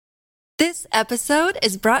This episode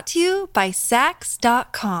is brought to you by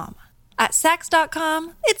Saks.com. At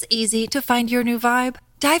Saks.com, it's easy to find your new vibe.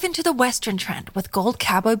 Dive into the Western trend with gold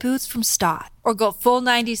cowboy boots from Staud, or go full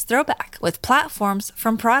 90s throwback with platforms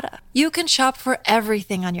from Prada. You can shop for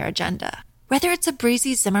everything on your agenda, whether it's a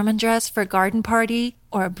breezy Zimmermann dress for a garden party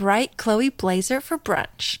or a bright Chloe blazer for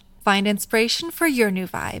brunch. Find inspiration for your new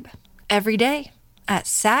vibe every day at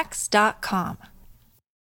Saks.com.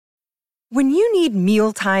 When you need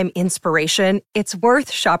mealtime inspiration, it's worth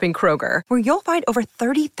shopping Kroger, where you'll find over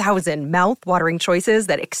 30,000 mouth-watering choices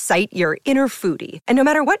that excite your inner foodie. And no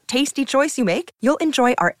matter what tasty choice you make, you'll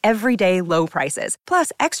enjoy our everyday low prices,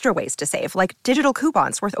 plus extra ways to save, like digital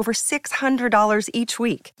coupons worth over $600 each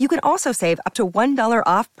week. You can also save up to $1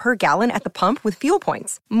 off per gallon at the pump with fuel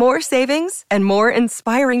points. More savings and more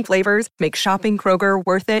inspiring flavors make shopping Kroger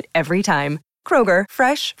worth it every time. Kroger,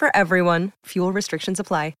 fresh for everyone. Fuel restrictions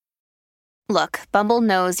apply. Look, Bumble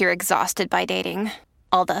knows you're exhausted by dating.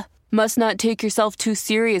 All the, must not take yourself too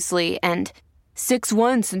seriously, and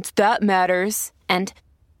 6'1" since that matters, and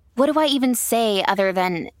what do I even say other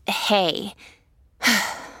than, hey?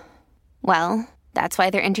 Well, that's why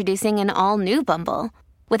they're introducing an all-new Bumble,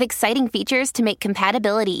 with exciting features to make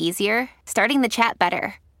compatibility easier, starting the chat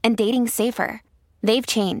better, and dating safer. They've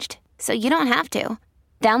changed, so you don't have to.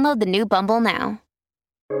 Download the new Bumble now.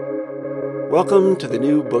 Welcome to the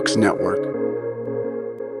New Books Network.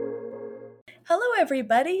 Hello,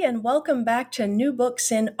 everybody, and welcome back to New Books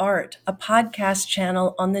in Art, a podcast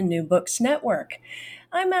channel on the New Books Network.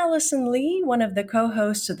 I'm Allison Lee, one of the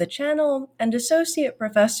co-hosts of the channel and Associate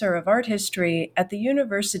Professor of Art History at the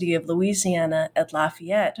University of Louisiana at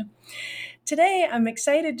Lafayette. Today, I'm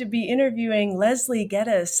excited to be interviewing Leslie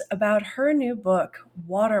Geddes about her new book,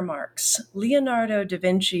 Watermarks, Leonardo da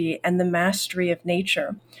Vinci and the Mastery of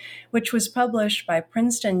Nature, which was published by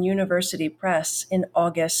Princeton University Press in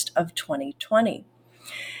August of 2020.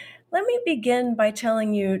 Let me begin by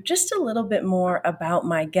telling you just a little bit more about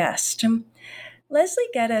my guest. Leslie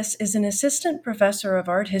Geddes is an assistant professor of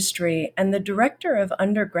art history and the director of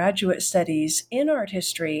undergraduate studies in art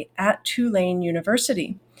history at Tulane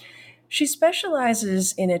University. She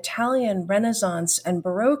specializes in Italian Renaissance and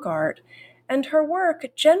Baroque art, and her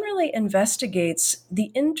work generally investigates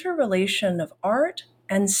the interrelation of art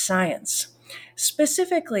and science,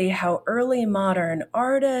 specifically how early modern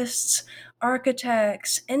artists,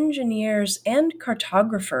 architects, engineers, and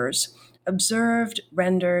cartographers observed,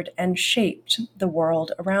 rendered, and shaped the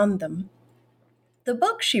world around them. The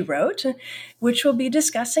book she wrote, which we'll be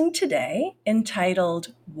discussing today,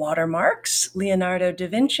 entitled Watermarks, Leonardo da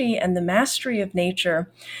Vinci and the Mastery of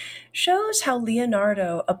Nature, shows how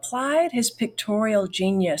Leonardo applied his pictorial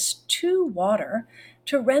genius to water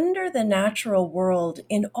to render the natural world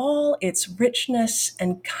in all its richness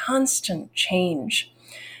and constant change.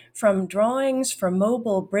 From drawings for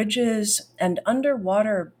mobile bridges and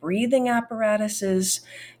underwater breathing apparatuses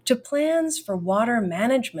to plans for water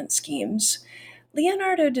management schemes,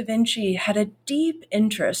 Leonardo da Vinci had a deep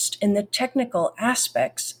interest in the technical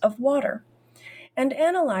aspects of water, and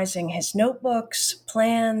analyzing his notebooks,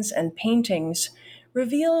 plans, and paintings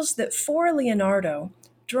reveals that for Leonardo,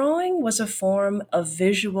 drawing was a form of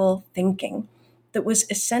visual thinking that was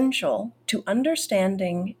essential to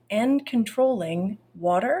understanding and controlling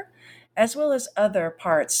water, as well as other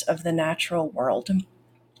parts of the natural world.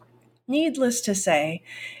 Needless to say,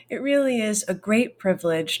 it really is a great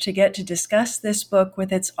privilege to get to discuss this book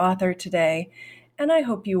with its author today, and I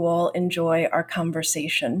hope you all enjoy our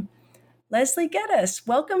conversation. Leslie Geddes,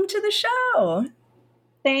 welcome to the show.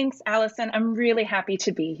 Thanks, Allison. I'm really happy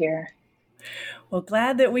to be here. Well,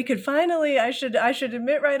 glad that we could finally, I should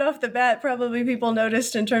admit right off the bat, probably people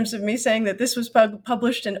noticed in terms of me saying that this was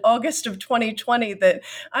published in August of 2020, that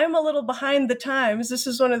I'm a little behind the times. This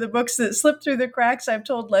is one of the books that slipped through the cracks, I've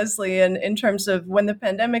told Leslie, and in terms of when the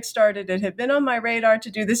pandemic started, it had been on my radar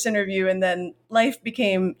to do this interview, and then life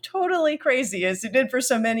became totally crazy, as it did for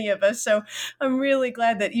so many of us. So I'm really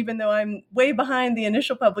glad that even though I'm way behind the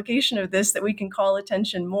initial publication of this, that we can call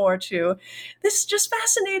attention more to this just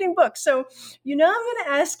fascinating book. So, I'm going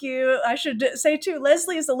to ask you, I should say too,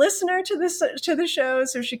 Leslie is a listener to the show,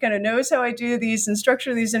 so she kind of knows how I do these and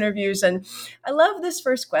structure these interviews. And I love this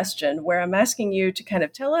first question where I'm asking you to kind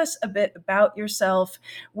of tell us a bit about yourself.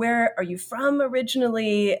 Where are you from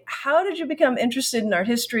originally? How did you become interested in art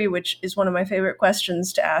history, which is one of my favorite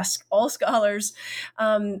questions to ask all scholars.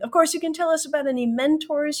 Of course, you can tell us about any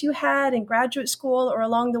mentors you had in graduate school or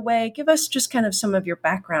along the way. Give us just kind of some of your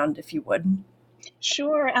background, if you would.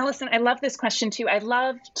 Sure, Allison, I love this question too. I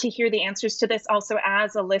love to hear the answers to this also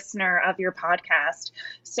as a listener of your podcast.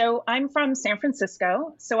 So I'm from San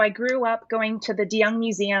Francisco. So I grew up going to the DeYoung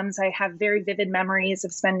museums. I have very vivid memories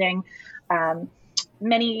of spending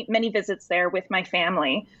many visits there with my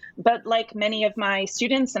family. But like many of my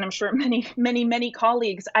students, and I'm sure many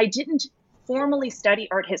colleagues, I didn't formally study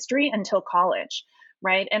art history until college,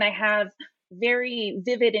 right? And I have very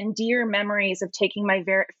vivid and dear memories of taking my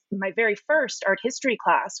very first art history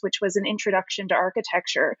class, which was an introduction to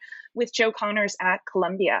architecture with Joe Connors at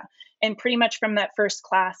Columbia. And pretty much from that first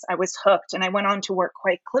class, I was hooked. And I went on to work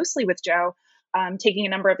quite closely with Joe, taking a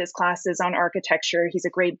number of his classes on architecture. He's a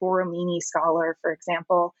great Borromini scholar, for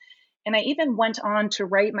example. And I even went on to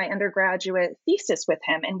write my undergraduate thesis with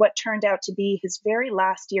him in what turned out to be his very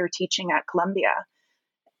last year teaching at Columbia.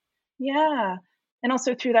 Yeah. And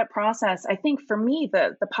also through that process, I think for me,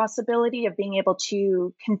 the possibility of being able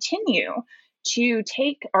to continue to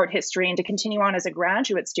take art history and to continue on as a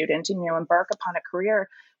graduate student and, embark upon a career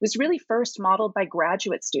was really first modeled by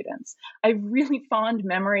graduate students. I have really fond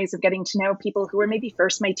memories of getting to know people who were maybe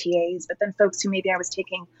first my TAs, but then folks who maybe I was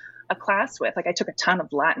taking a class with. Like I took a ton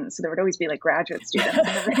of Latin, so there would always be like graduate students in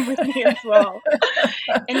the room with me as well.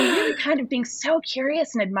 And really kind of being so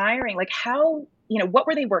curious and admiring like how, what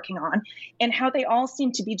were they working on and how they all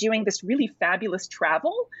seemed to be doing this really fabulous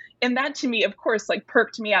travel. And that to me, of course, like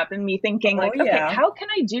perked me up and me thinking okay, how can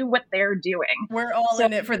I do what they're doing? We're all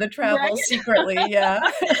in it for the travel secretly. Yeah,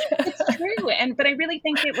 it's true. But I really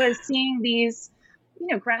think it was seeing these,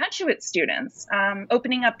 graduate students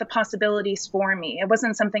opening up the possibilities for me. It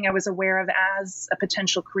wasn't something I was aware of as a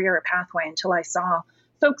potential career or pathway until I saw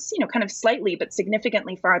folks, kind of slightly but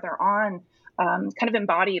significantly farther on kind of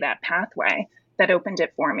embody that pathway that opened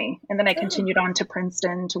it for me. And then I continued on to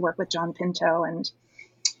Princeton to work with John Pinto, and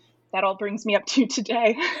that all brings me up to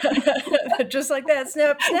today. Just like that,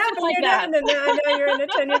 snap, like you're done, and now you're in a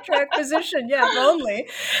tenure track position. Yeah, if only.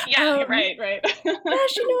 Yeah, right. Gosh,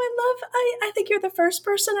 I think you're the first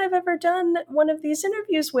person I've ever done one of these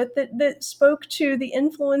interviews with that spoke to the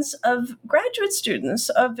influence of graduate students,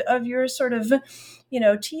 of your sort of,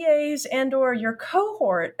 TAs and or your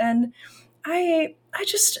cohort. And I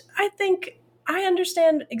think I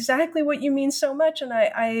understand exactly what you mean so much. And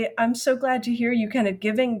I'm so glad to hear you kind of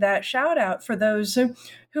giving that shout out for those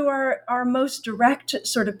who are our most direct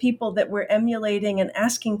sort of people that we're emulating and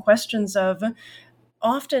asking questions of,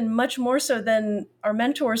 often much more so than our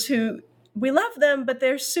mentors who we love them, but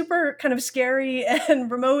they're super kind of scary and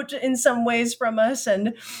remote in some ways from us.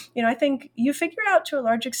 And, I think you figure out to a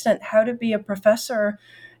large extent how to be a professor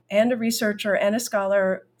and a researcher and a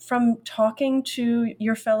scholar from talking to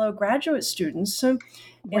your fellow graduate students in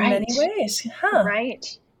many ways. Right.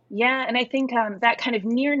 Yeah. And I think that kind of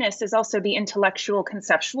nearness is also the intellectual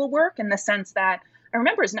conceptual work, in the sense that I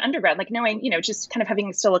remember as an undergrad, like knowing, just kind of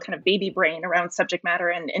having still a kind of baby brain around subject matter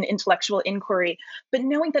and intellectual inquiry, but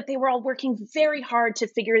knowing that they were all working very hard to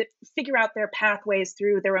figure out their pathways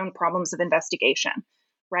through their own problems of investigation.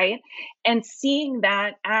 Right. And seeing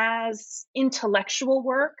that as intellectual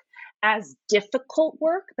work, as difficult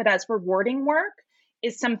work, but as rewarding work,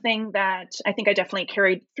 is something that I think I definitely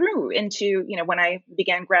carried through into, when I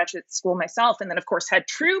began graduate school myself. And then, of course, had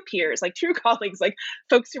true peers, like true colleagues, like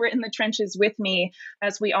folks who were in the trenches with me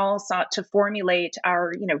as we all sought to formulate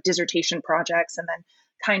our, dissertation projects and then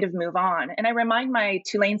kind of move on. And I remind my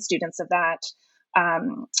Tulane students of that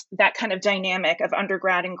kind of dynamic of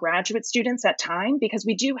undergrad and graduate students at time, because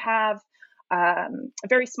we do have a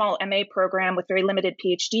very small MA program with very limited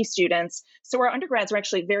PhD students. So our undergrads are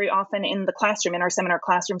actually very often in the classroom, in our seminar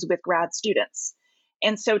classrooms with grad students.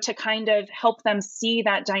 And so to kind of help them see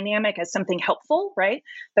that dynamic as something helpful, right?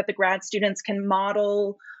 That the grad students can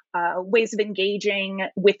model ways of engaging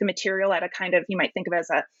with the material at a kind of, you might think of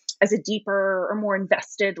as a deeper or more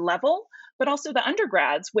invested level, but also the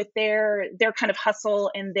undergrads with their kind of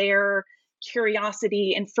hustle and their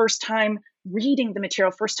curiosity and first time reading the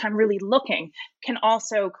material, first time really looking, can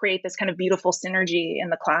also create this kind of beautiful synergy in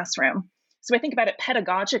the classroom. So I think about it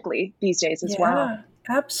pedagogically these days as well.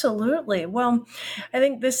 Absolutely. Well, I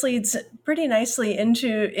think this leads pretty nicely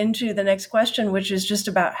into the next question, which is just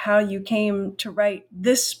about how you came to write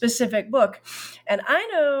this specific book. And I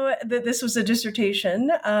know that this was a dissertation.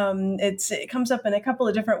 It comes up in a couple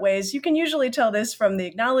of different ways. You can usually tell this from the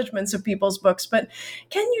acknowledgments of people's books, but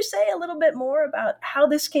can you say a little bit more about how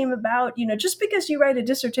this came about? Just because you write a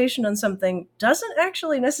dissertation on something doesn't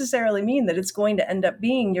actually necessarily mean that it's going to end up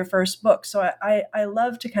being your first book. So I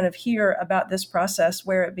love to kind of hear about this process,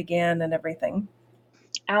 where it began and everything.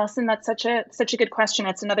 Allison, that's such a good question.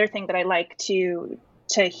 It's another thing that I like to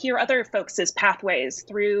to hear other folks' pathways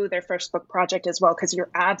through their first book project as well, because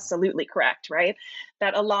you're absolutely correct, right?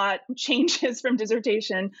 That a lot changes from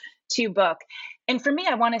dissertation to book. And for me,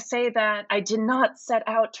 I want to say that I did not set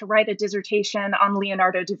out to write a dissertation on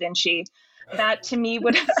Leonardo da Vinci. That to me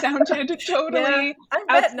would have sounded totally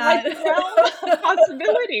outside the realm of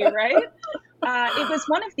possibility, right? It was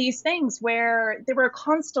one of these things where there were a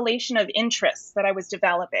constellation of interests that I was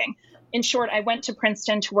developing. In short, I went to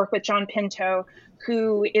Princeton to work with John Pinto,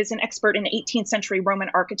 who is an expert in 18th century Roman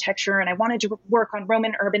architecture, and I wanted to work on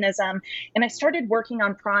Roman urbanism. And I started working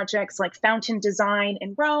on projects like fountain design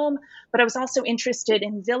in Rome, but I was also interested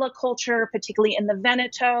in villa culture, particularly in the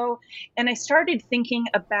Veneto. And I started thinking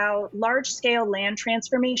about large-scale land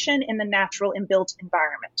transformation in the natural and built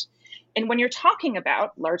environment. And when you're talking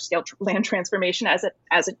about large-scale land transformation,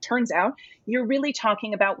 as it turns out, you're really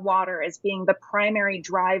talking about water as being the primary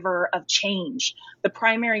driver of change, the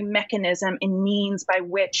primary mechanism and means by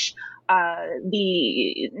which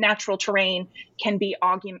the natural terrain can be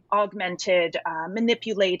augmented,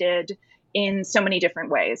 manipulated in so many different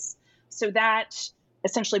ways. So that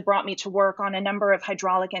essentially brought me to work on a number of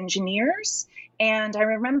hydraulic engineers. And I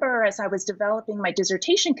remember as I was developing my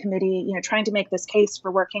dissertation committee, trying to make this case for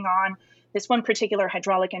working on this one particular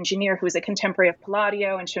hydraulic engineer who was a contemporary of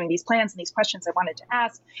Palladio and showing these plans and these questions I wanted to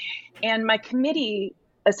ask. And my committee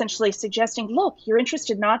essentially suggesting, look, you're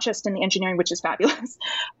interested not just in the engineering, which is fabulous,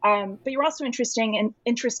 but you're also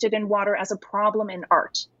interested in water as a problem in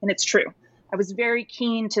art. And it's true. I was very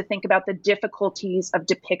keen to think about the difficulties of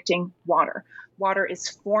depicting water. Water is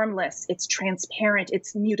formless, it's transparent,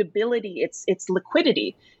 its mutability, its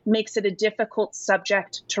liquidity makes it a difficult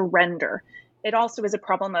subject to render. It also is a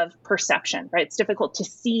problem of perception, right? It's difficult to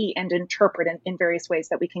see and interpret in various ways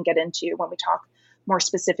that we can get into when we talk more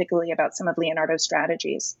specifically about some of Leonardo's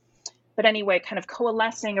strategies. But anyway, kind of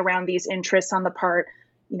coalescing around these interests on the part,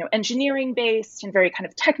 engineering based and very kind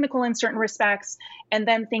of technical in certain respects, and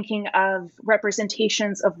then thinking of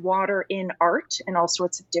representations of water in art and all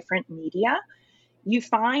sorts of different media. You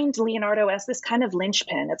find Leonardo as this kind of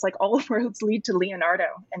linchpin. It's like all roads lead to Leonardo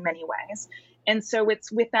in many ways. And so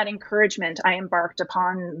it's with that encouragement I embarked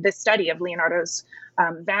upon this study of Leonardo's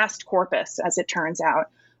vast corpus, as it turns out,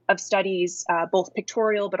 of studies, both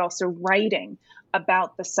pictorial but also writing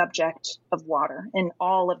about the subject of water in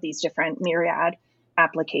all of these different myriad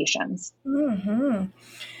applications. Mm-hmm.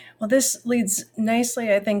 Well, this leads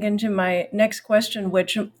nicely, I think, into my next question,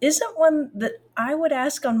 which isn't one that I would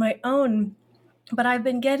ask on my own, but I've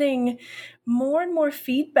been getting more and more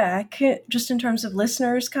feedback just in terms of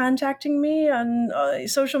listeners contacting me on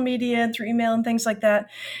social media and through email and things like that.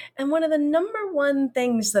 And one of the number one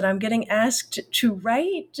things that I'm getting asked to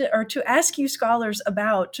write or to ask you scholars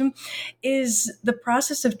about is the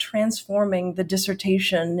process of transforming the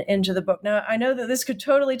dissertation into the book. Now, I know that this could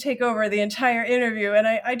totally take over the entire interview, and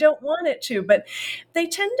I don't want it to, but they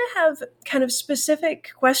tend to have kind of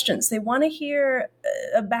specific questions. They want to hear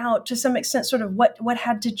about, to some extent, sort of what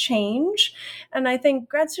had to change. And I think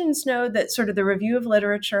grad students know that sort of the review of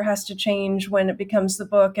literature has to change when it becomes the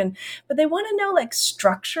book. But they want to know, like,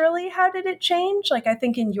 structurally, how did it change? Like, I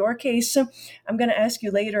think in your case, I'm going to ask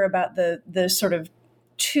you later about the sort of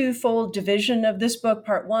twofold division of this book,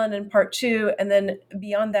 part 1 and part 2. And then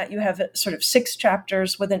beyond that, you have sort of 6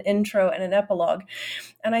 chapters with an intro and an epilogue.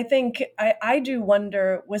 And I think I do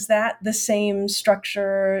wonder, was that the same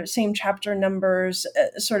structure, same chapter numbers,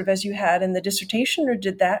 sort of as you had in the dissertation, or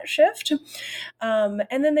did that shift? And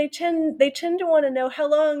then they tend to want to know, how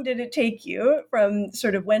long did it take you from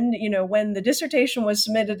sort of when the dissertation was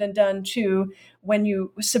submitted and done to when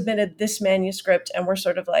you submitted this manuscript and we're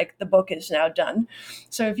sort of like, the book is now done.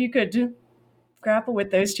 So if you could grapple with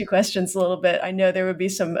those two questions a little bit, I know there would be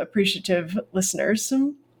some appreciative listeners.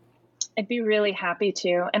 I'd be really happy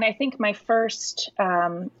to. And I think my first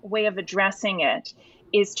way of addressing it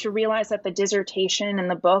is to realize that the dissertation and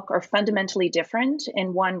the book are fundamentally different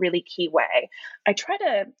in one really key way. I try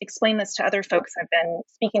to explain this to other folks I've been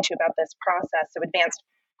speaking to about this process, so advanced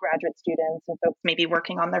graduate students and folks maybe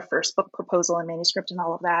working on their first book proposal and manuscript and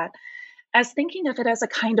all of that, as thinking of it as a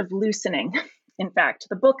kind of loosening. In fact,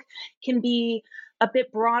 the book can be a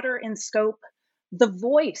bit broader in scope. The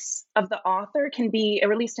voice of the author can be,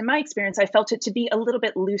 or at least in my experience, I felt it to be a little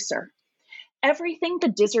bit looser. Everything the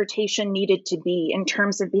dissertation needed to be in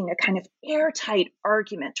terms of being a kind of airtight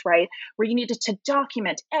argument, right? Where you needed to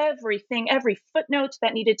document everything, every footnote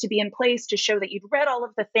that needed to be in place to show that you'd read all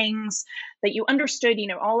of the things, that you understood,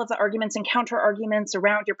 all of the arguments and counter arguments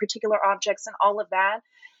around your particular objects and all of that,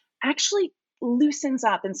 actually loosens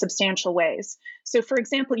up in substantial ways. So, for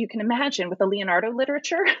example, you can imagine with the Leonardo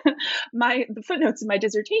literature, the footnotes in my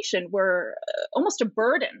dissertation were almost a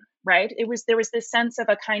burden, right? There was this sense of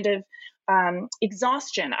a kind of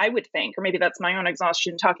exhaustion, I would think, or maybe that's my own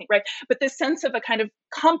exhaustion talking, right? But this sense of a kind of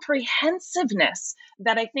comprehensiveness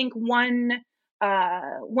that I think one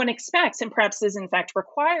expects and perhaps is in fact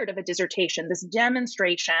required of a dissertation, this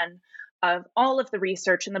demonstration of all of the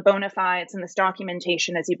research and the bona fides and this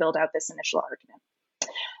documentation as you build out this initial argument.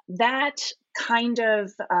 That kind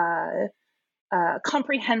of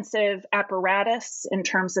comprehensive apparatus in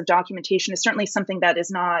terms of documentation is certainly something that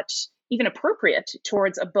is not even appropriate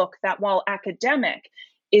towards a book that, while academic,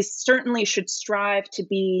 certainly should strive to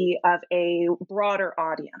be of a broader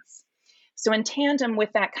audience. So in tandem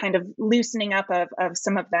with that kind of loosening up of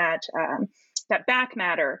some of that back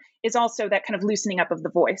matter is also that kind of loosening up of the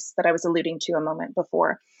voice that I was alluding to a moment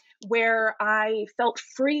before, where I felt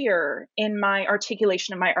freer in my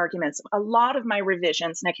articulation of my arguments. A lot of my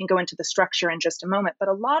revisions, and I can go into the structure in just a moment, but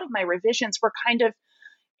a lot of my revisions were kind of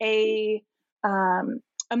a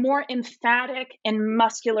more emphatic and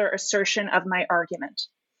muscular assertion of my argument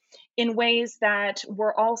in ways that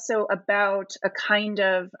were also about a kind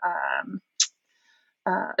of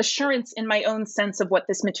assurance in my own sense of what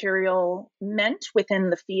this material meant within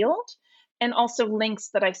the field, and also links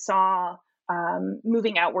that I saw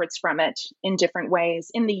moving outwards from it in different ways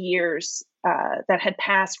in the years that had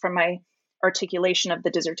passed from my articulation of the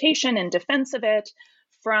dissertation in defense of it,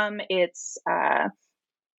 from its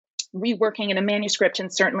reworking in a manuscript,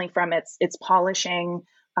 and certainly from its polishing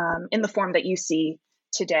in the form that you see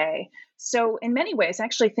today. So in many ways, I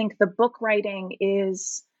actually think the book writing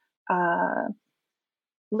is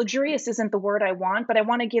luxurious isn't the word I want, but I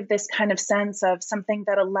want to give this kind of sense of something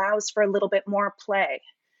that allows for a little bit more play.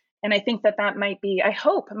 And I think that might be, I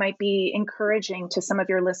hope, might be encouraging to some of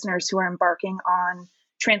your listeners who are embarking on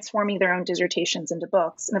transforming their own dissertations into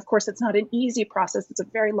books. And of course, it's not an easy process. It's a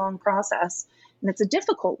very long process, and it's a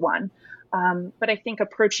difficult one. But I think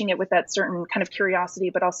approaching it with that certain kind of curiosity,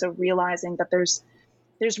 but also realizing that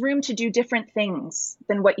there's room to do different things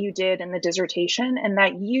than what you did in the dissertation, and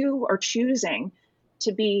that you are choosing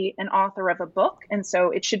to be an author of a book. And so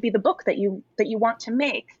it should be the book that you want to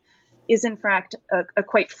make is in fact a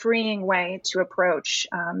quite freeing way to approach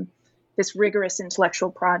this rigorous intellectual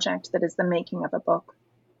project that is the making of a book.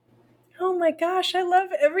 Oh my gosh, I love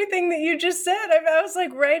everything that you just said. I was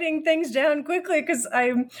like writing things down quickly because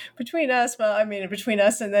between us,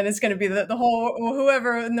 and then it's going to be the whole,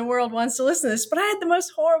 whoever in the world wants to listen to this. But I had the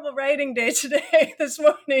most horrible writing day today, this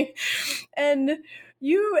morning. And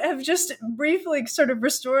you have just briefly sort of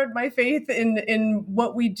restored my faith in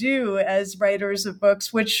what we do as writers of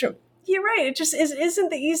books, which, you're right, it just isn't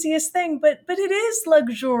the easiest thing, but it is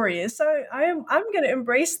luxurious. So I'm going to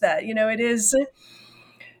embrace that. It is.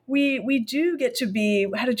 We do get to be,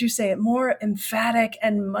 how did you say it, more emphatic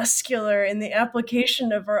and muscular in the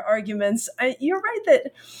application of our arguments. You're right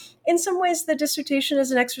that in some ways the dissertation as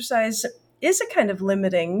an exercise is a kind of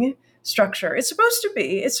limiting structure. It's supposed to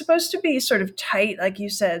be. It's supposed to be sort of tight, like you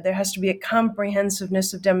said. There has to be a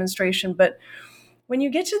comprehensiveness of demonstration. But when you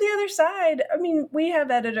get to the other side, we have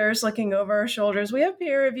editors looking over our shoulders. We have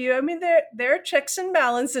peer review. There are checks and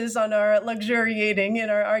balances on our luxuriating in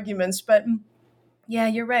our arguments. But yeah,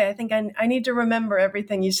 you're right. I think I need to remember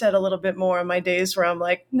everything you said a little bit more on my days where I'm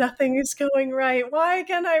like, nothing is going right. Why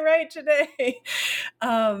can't I write today?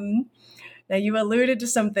 Now, you alluded to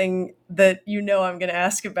something that I'm going to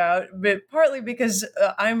ask about, but partly because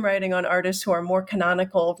I'm writing on artists who are more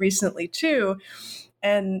canonical recently too.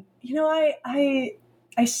 And,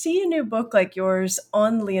 I see a new book like yours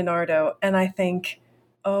on Leonardo, and I think,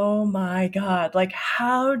 oh my God, like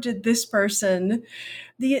how did this person,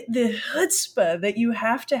 the chutzpah that you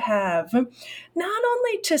have to have, not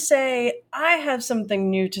only to say, I have something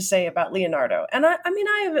new to say about Leonardo. And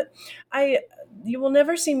you will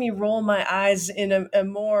never see me roll my eyes in a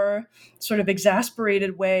more sort of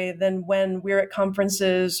exasperated way than when we're at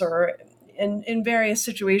conferences or in various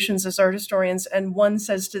situations as art historians, and one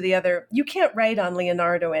says to the other, you can't write on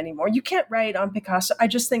Leonardo anymore. You can't write on Picasso. I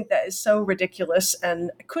just think that is so ridiculous, and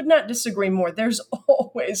I could not disagree more. There's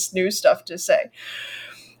always new stuff to say.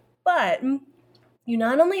 But you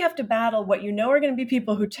not only have to battle what are going to be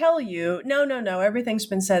people who tell you, no, everything's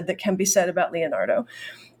been said that can be said about Leonardo,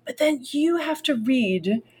 but then you have to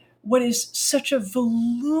read what is such a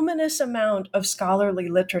voluminous amount of scholarly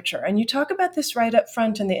literature. And you talk about this right up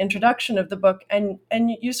front in the introduction of the book, and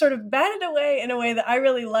you sort of bat it away in a way that I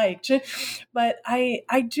really liked. But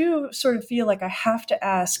I do sort of feel like I have to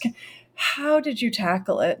ask, how did you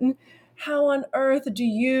tackle it? And how on earth do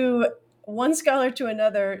you one scholar to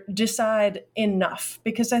another decide enough?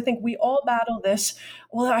 Because I think we all battle this.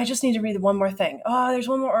 Well, I just need to read one more thing. Oh, there's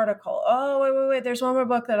one more article. Oh, wait. There's one more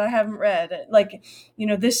book that I haven't read. Like,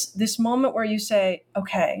 this moment where you say,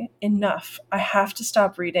 okay, enough. I have to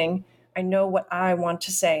stop reading. I know what I want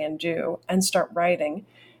to say and do, and start writing.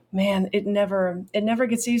 Man, it never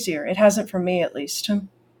gets easier. It hasn't for me, at least.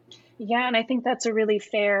 Yeah, and I think that's a really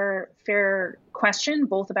fair question,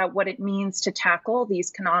 both about what it means to tackle these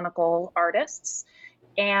canonical artists,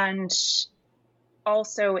 and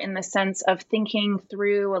also in the sense of thinking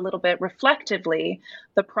through a little bit reflectively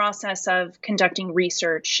the process of conducting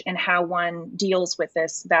research and how one deals with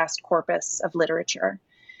this vast corpus of literature.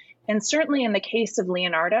 And certainly in the case of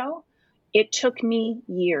Leonardo, it took me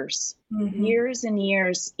years and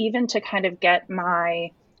years, even to kind of get my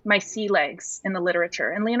sea legs in the literature.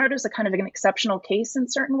 And Leonardo's a kind of an exceptional case in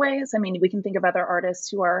certain ways. I mean, we can think of other artists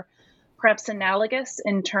who are perhaps analogous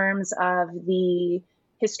in terms of the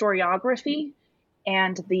historiography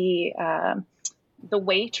and the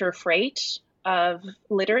weight or freight of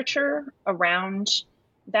literature around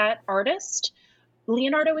that artist.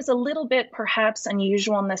 Leonardo is a little bit perhaps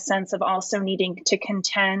unusual in the sense of also needing to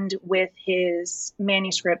contend with his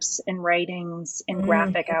manuscripts and writings and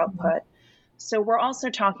graphic output. So we're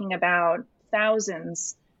also talking about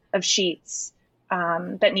thousands of sheets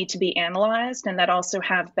that need to be analyzed, and that also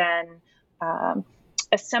have been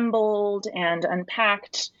assembled and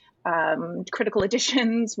unpacked, critical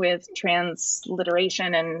editions with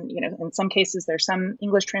transliteration. And, in some cases there's some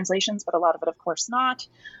English translations, but a lot of it, of course, not.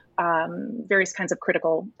 Various kinds of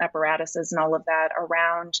critical apparatuses and all of that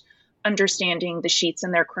around understanding the sheets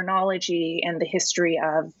and their chronology and the history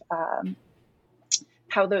of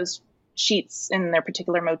how those sheets and their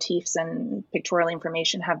particular motifs and pictorial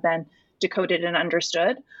information have been decoded and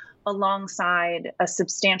understood, alongside a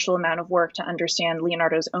substantial amount of work to understand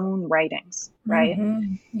Leonardo's own writings, right?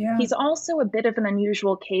 Yeah. He's also a bit of an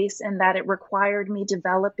unusual case in that it required me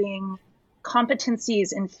developing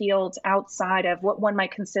competencies in fields outside of what one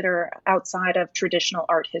might consider outside of traditional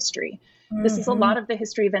art history. This is a lot of the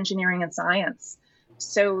history of engineering and science.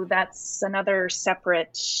 So that's another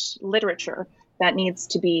separate literature that needs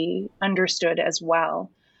to be understood as well.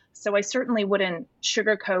 So I certainly wouldn't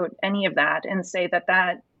sugarcoat any of that and say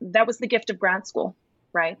that was the gift of grad school,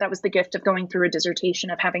 right? That was the gift of going through a dissertation,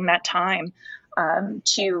 of having that time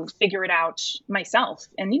to figure it out myself.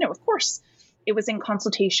 And, of course, it was in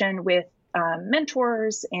consultation with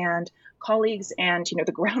mentors and colleagues and,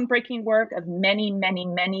 the groundbreaking work of many, many,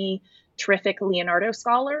 many terrific Leonardo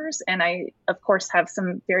scholars. And I, of course, have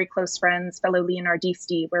some very close friends, fellow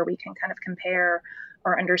Leonardisti, where we can kind of compare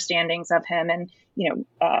our understandings of him and,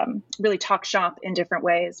 really talk shop in different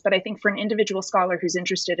ways. But I think for an individual scholar who's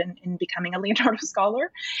interested in becoming a Leonardo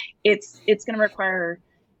scholar, it's going to require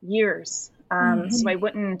years. So I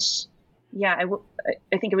wouldn't, I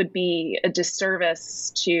think it would be a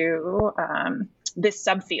disservice to this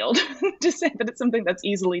subfield to say that it's something that's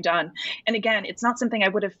easily done. And again, it's not something I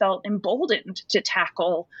would have felt emboldened to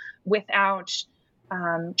tackle without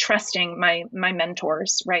trusting my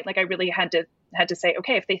mentors, right? Like I really had to say,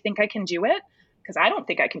 okay, if they think I can do it, because I don't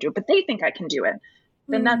think I can do it, but they think I can do it,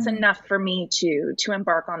 then that's enough for me to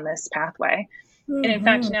embark on this pathway. And in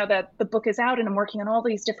fact, now that the book is out and I'm working on all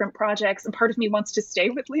these different projects, and part of me wants to stay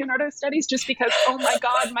with Leonardo studies just because, oh my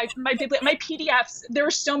God, my PDFs, there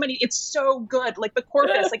are so many, it's so good. Like the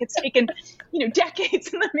corpus, like it's taken,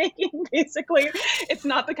 decades in the making, basically. It's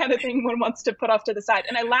not the kind of thing one wants to put off to the side.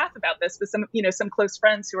 And I laugh about this with some close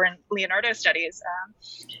friends who are in Leonardo studies,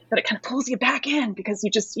 that it kind of pulls you back in because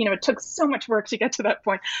you just, it took so much work to get to that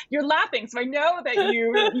point. You're laughing, so I know that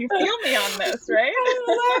you feel me on this, right?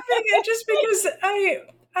 I'm laughing just because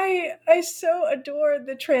I so adore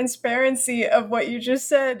the transparency of what you just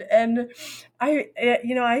said. And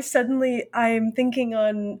I'm thinking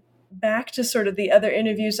on back to sort of the other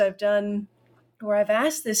interviews I've done where I've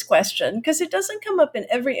asked this question, because it doesn't come up in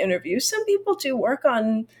every interview. Some people do work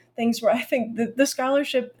on things where I think the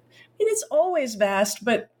scholarship, it's always vast,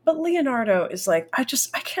 but Leonardo is like, I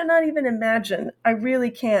cannot even imagine. I really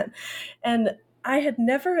can't. And I had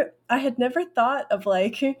never thought of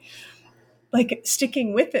like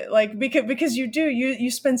sticking with it, like because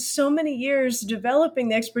you spend so many years developing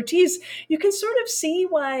the expertise. You can sort of see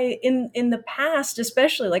why in the past,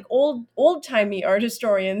 especially like old-timey art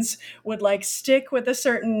historians would like stick with a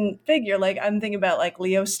certain figure. Like I'm thinking about like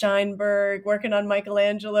Leo Steinberg working on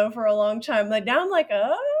Michelangelo for a long time. Like now I'm like,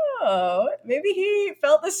 oh, maybe he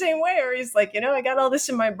felt the same way, or he's like, I got all this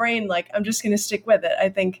in my brain, like I'm just going to stick with it. I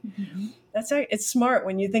think it's smart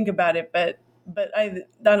when you think about it, but but I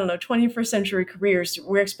don't know, 21st century careers,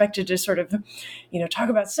 we're expected to sort of, talk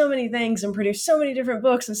about so many things and produce so many different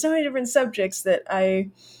books and so many different subjects that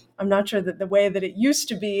I'm not sure that the way that it used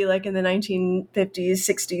to be, like in the 1950s,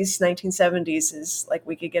 60s, 1970s, is like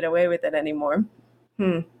we could get away with it anymore.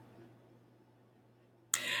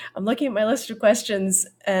 I'm looking at my list of questions,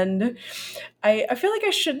 and I feel like I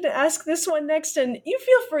should ask this one next. And you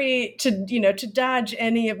feel free to to dodge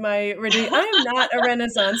any of my. I am not a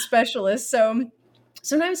Renaissance specialist, so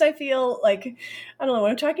sometimes I feel like, I don't know,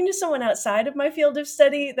 when I'm talking to someone outside of my field of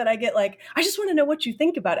study, that I get like, I just want to know what you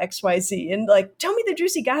think about XYZ, and like, tell me the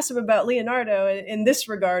juicy gossip about Leonardo in this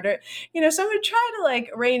regard, or so I'm going to try to like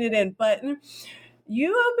rein it in, but.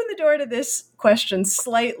 You open the door to this question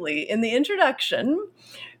slightly in the introduction,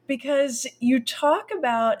 because you talk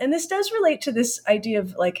about, and this does relate to this idea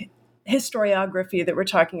of like historiography that we're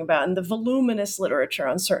talking about and the voluminous literature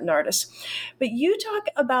on certain artists. But you talk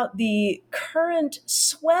about the current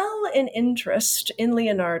swell in interest in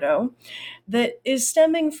Leonardo that is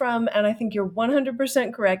stemming from, and I think you're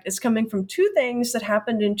 100% correct, it's coming from two things that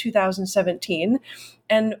happened in 2017.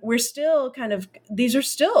 And we're still these are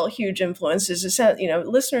still huge influences.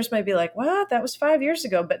 Listeners might be like, "What? That was 5 years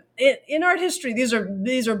ago." But in art history, these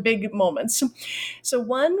are big moments. So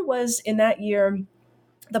one was in that year,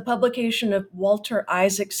 the publication of Walter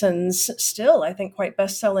Isaacson's still, I think, quite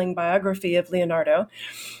best-selling biography of Leonardo.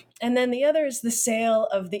 And then the other is the sale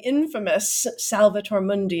of the infamous Salvator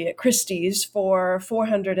Mundi at Christie's for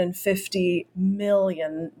 $450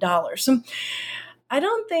 million. I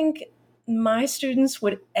don't think my students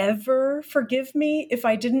would ever forgive me if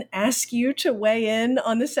I didn't ask you to weigh in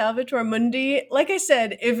on the Salvator Mundi. Like I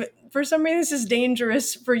said, if for some reason this is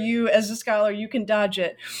dangerous for you as a scholar, you can dodge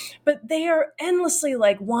it. But they are endlessly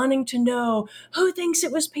like wanting to know who thinks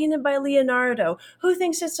it was painted by Leonardo, who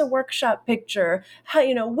thinks it's a workshop picture,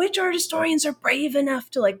 how, which art historians are brave enough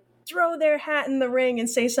to like throw their hat in the ring and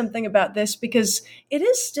say something about this, because it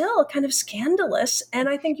is still kind of scandalous. And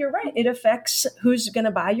I think you're right. It affects who's going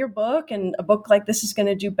to buy your book, and a book like this is going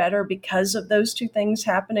to do better because of those two things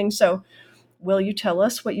happening. So will you tell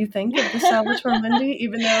us what you think of the Salvator Mundi,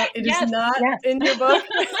 even though it is not in your book?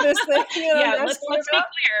 This thing, let's be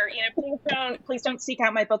clear. Please don't seek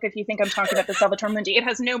out my book if you think I'm talking about the Salvator Mundi. It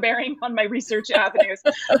has no bearing on my research avenues.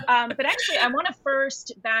 But actually, I want to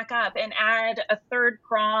first back up and add a third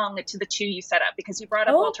prong to the two you set up, because you brought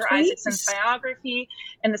up Walter Isaacson's biography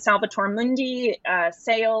and the Salvator Mundi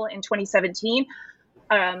sale in 2017.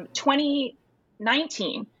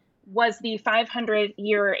 2019 was the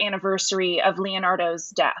 500-year anniversary of Leonardo's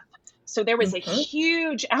death. So there was a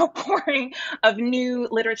huge outpouring of new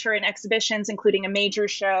literature and exhibitions, including a major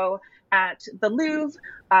show at the Louvre,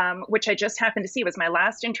 which I just happened to see. It was my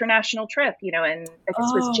last international trip, and I guess it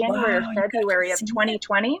was January or February of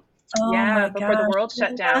 2020. Before the world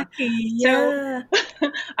shut down. So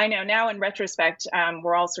I know now in retrospect,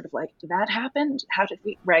 we're all sort of like, that happened? How did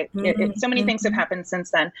we? Right. So many things have happened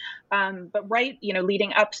since then. But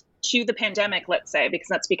leading up to the pandemic, let's say, because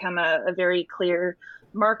that's become a very clear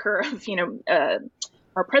marker of,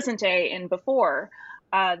 our present day and before.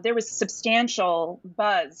 There was substantial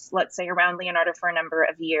buzz, let's say, around Leonardo for a number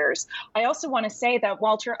of years. I also want to say that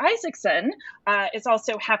Walter Isaacson is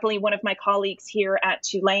also happily one of my colleagues here at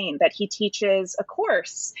Tulane, that he teaches a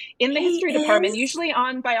course in the history department, usually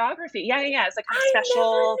on biography. Yeah. It's a kind of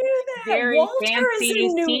special, very Walter fancy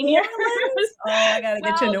senior. I got to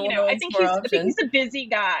get to New Orleans. I think he's a busy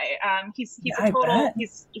guy. He's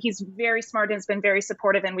very smart and has been very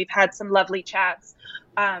supportive, and we've had some lovely chats.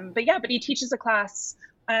 But he teaches a class,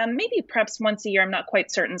 maybe perhaps once a year. I'm not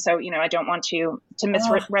quite certain. So, I don't want to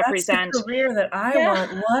misrepresent. That's the career that I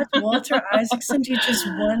want. What? Walter Isaacson teaches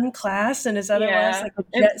one class and is otherwise like a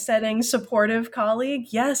jet-setting, supportive colleague?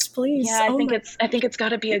 Yes, please. Yeah, I think it's got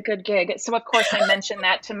to be a good gig. So, of course, I mention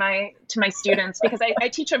that to my students, because I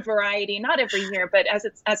teach a variety, not every year, but as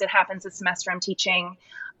it happens this semester, I'm teaching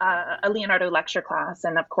a Leonardo lecture class.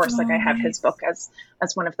 And of course, I have his book as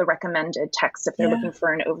one of the recommended texts if they're looking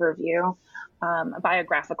for an overview, a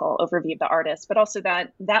biographical overview of the artist, but also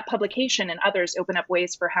that publication and others open up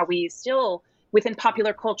ways for how we still, within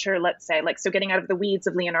popular culture, let's say, like, so getting out of the weeds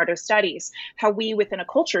of Leonardo studies, how we within a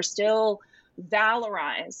culture still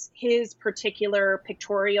valorize his particular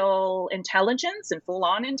pictorial intelligence and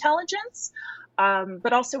full-on intelligence,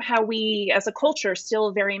 but also how we as a culture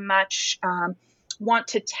still very much want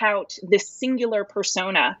to tout this singular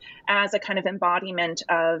persona as a kind of embodiment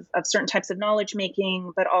of certain types of knowledge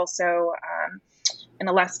making, but also an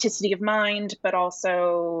elasticity of mind, but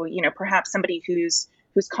also, perhaps somebody who's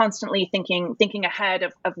who's constantly thinking ahead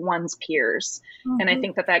of one's peers. And I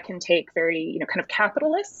think that can take very, kind of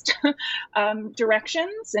capitalist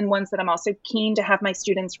directions, and ones that I'm also keen to have my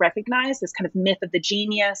students recognize, this kind of myth of the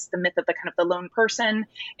genius, the myth of the kind of the lone person,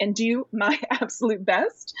 and do my absolute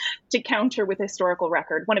best to counter with historical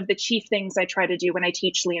record. One of the chief things I try to do when I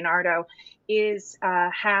teach Leonardo is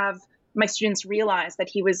have my students realize that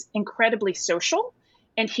he was incredibly social,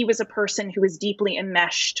 and he was a person who was deeply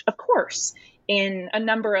enmeshed, of course, in a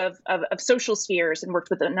number of social spheres, and worked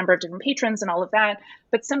with a number of different patrons and all of that,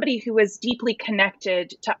 but somebody who was deeply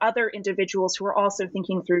connected to other individuals who were also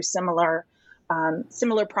thinking through similar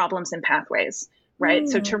problems and pathways, right?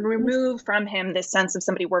 So to remove from him this sense of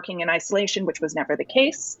somebody working in isolation, which was never the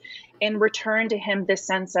case, and return to him this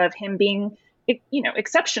sense of him being,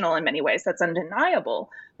 exceptional in many ways, that's undeniable,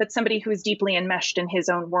 but somebody who is deeply enmeshed in his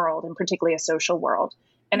own world, and particularly a social world.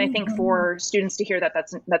 And I think for students to hear that,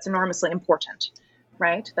 that's enormously important,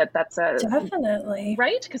 right? That's definitely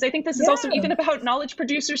right, because I think this is also even about knowledge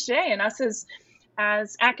producers today, and us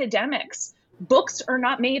as academics. Books are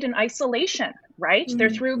not made in isolation, right? They're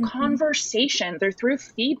through conversation, they're through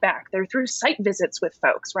feedback, they're through site visits with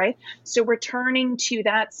folks, right? So returning to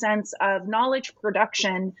that sense of knowledge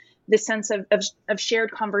production, this sense of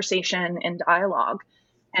shared conversation and dialogue.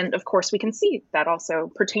 And of course, we can see that also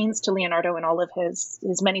pertains to Leonardo and all of his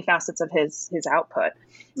many facets of his output.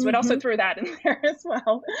 So I'd also throw that in there as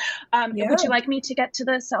well. Would you like me to get to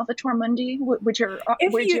the Salvator Mundi? Would your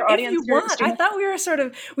audience? If you want. I thought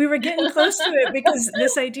we were getting close to it, because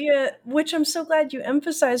this idea, which I'm so glad you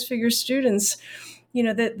emphasize for your students,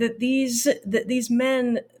 that these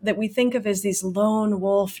men that we think of as these lone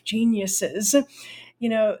wolf geniuses,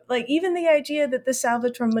 like even the idea that the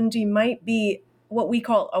Salvator Mundi might be what we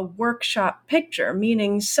call a workshop picture,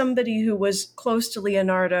 meaning somebody who was close to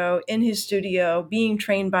Leonardo in his studio, being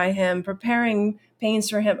trained by him, preparing paintings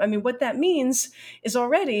for him. I mean, what that means is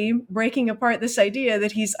already breaking apart this idea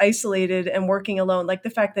that he's isolated and working alone. Like the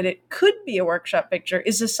fact that it could be a workshop picture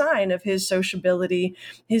is a sign of his sociability,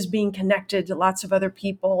 his being connected to lots of other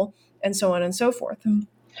people, and so on and so forth.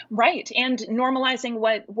 Right. And normalizing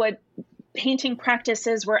what painting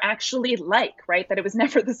practices were actually like, right? That it was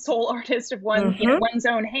never the sole artist of one's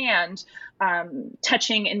own hand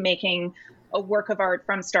touching and making a work of art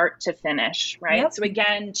from start to finish, right? Yep. So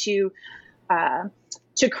again,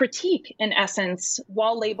 to critique, in essence,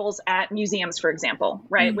 wall labels at museums, for example,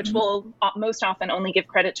 right? Which will most often only give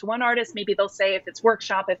credit to one artist. Maybe they'll say if it's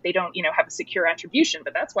workshop, if they don't, have a secure attribution,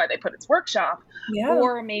 but that's why they put it's workshop. Yeah.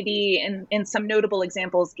 Or maybe in some notable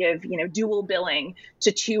examples, give, dual billing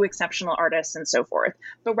to two exceptional artists and so forth.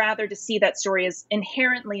 But rather to see that story as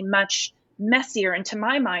inherently much messier, and to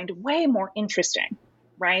my mind, way more interesting,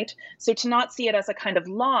 right? So to not see it as a kind of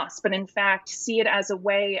loss, but in fact, see it as a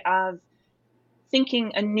way of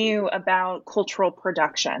thinking anew about cultural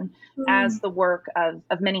production as the work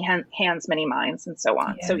of many hands, many minds, and so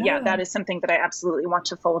on. Yeah. So that is something that I absolutely want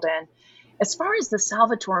to fold in. As far as the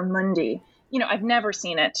Salvator Mundi, I've never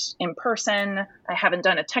seen it in person. I haven't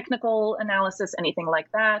done a technical analysis, anything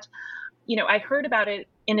like that. I heard about it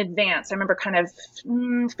in advance. I remember kind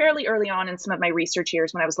of fairly early on in some of my research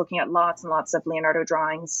years when I was looking at lots and lots of Leonardo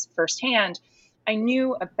drawings firsthand, I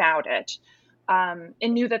knew about it. And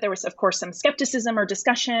knew that there was, of course, some skepticism or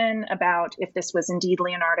discussion about if this was indeed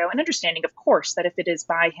Leonardo, and understanding, of course, that if it is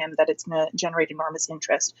by him, that it's going to generate enormous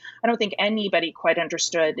interest. I don't think anybody quite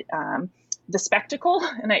understood the spectacle,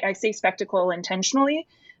 and I say spectacle intentionally,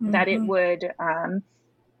 that it would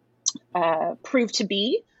prove to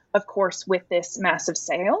be, of course, with this massive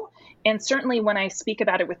sale. And certainly when I speak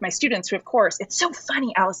about it with my students, who, of course, it's so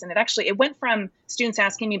funny, Allison, it went from students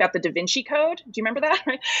asking me about the Da Vinci Code. Do you remember that?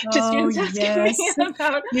 Right? To students asking me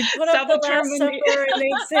about you put up the Last Supper and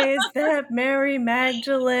they say, is that Mary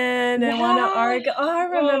Magdalene? And want to argue. Oh, I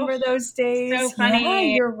remember those days. So funny. Yeah,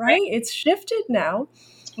 you're right. It's shifted now.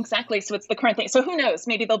 Exactly. So it's the current thing. So who knows?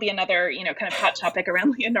 Maybe there'll be another, kind of hot topic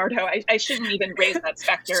around Leonardo. I shouldn't even raise that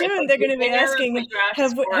specter. Soon they're going to be asking,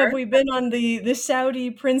 have we been on the Saudi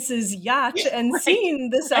prince's yacht and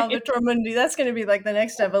seen the Salvator Mundi? That's going to be like the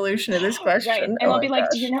next evolution of this question. Right. And I'll be like,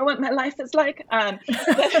 do you know what my life is like?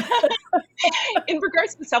 In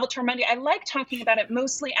regards to the Salvator Mundi, I like talking about it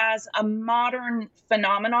mostly as a modern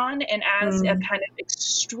phenomenon and as a kind of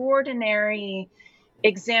extraordinary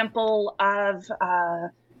example of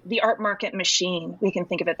the art market machine. We can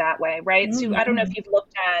think of it that way, right? So I don't know if you've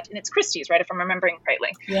looked at, and it's Christie's, right? If I'm remembering correctly.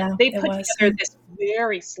 Yeah, they put together this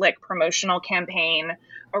very slick promotional campaign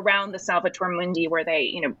around the Salvator Mundi, where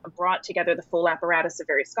they, brought together the full apparatus of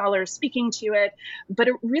various scholars speaking to it. But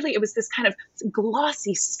it was this kind of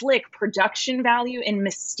glossy, slick production value and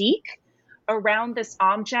mystique around this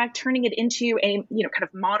object, turning it into a, kind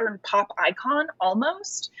of modern pop icon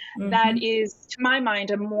almost. That is, to my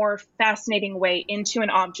mind, a more fascinating way into an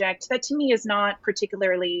object that to me is not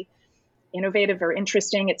particularly innovative or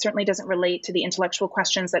interesting. It certainly doesn't relate to the intellectual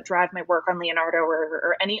questions that drive my work on Leonardo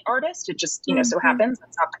or any artist. It just, so happens.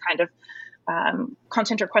 That's not the kind of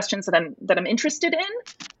content or questions that I'm interested in.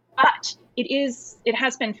 But it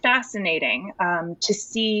has been fascinating to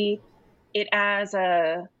see it as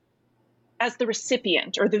the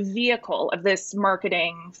recipient or the vehicle of this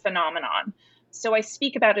marketing phenomenon. So I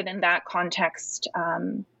speak about it in that context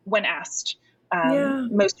when asked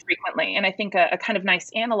most frequently. And I think a kind of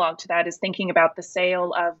nice analog to that is thinking about the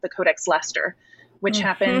sale of the Codex Leicester, which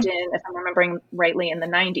happened in, if I'm remembering rightly, in the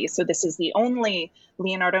 90s. So this is the only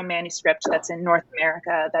Leonardo manuscript that's in North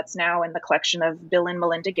America that's now in the collection of Bill and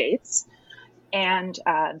Melinda Gates. And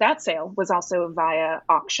that sale was also via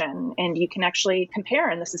auction. And you can actually compare,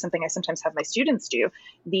 and this is something I sometimes have my students do,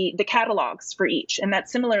 the catalogs for each. And that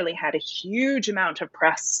similarly had a huge amount of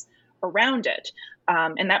press around it.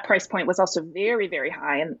 And that price point was also very, very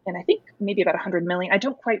high. And I think maybe about 100 million. I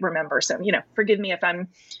don't quite remember. So, forgive me if I'm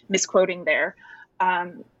misquoting there.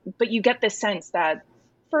 But you get this sense that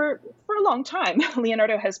for a long time,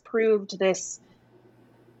 Leonardo has proved this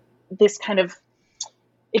kind of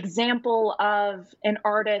example of an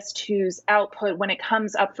artist whose output, when it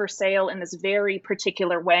comes up for sale in this very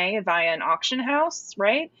particular way via an auction house,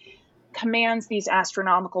 right, commands these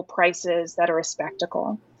astronomical prices that are a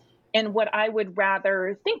spectacle. And what I would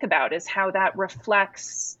rather think about is how that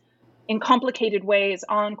reflects in complicated ways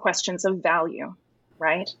on questions of value,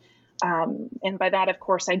 right? And by that, of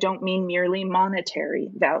course, I don't mean merely monetary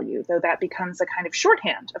value, though that becomes a kind of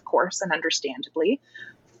shorthand, of course, and understandably,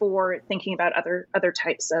 for thinking about other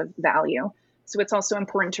types of value. So it's also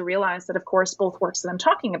important to realize that, of course, both works that I'm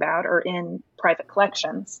talking about are in private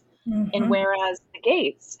collections. And whereas the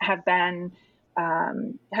Gates have had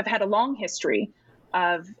a long history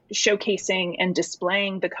of showcasing and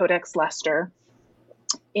displaying the Codex Leicester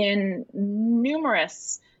in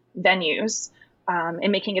numerous venues,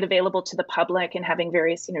 and making it available to the public and having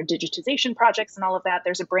various, digitization projects and all of that.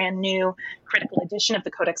 There's a brand new critical edition of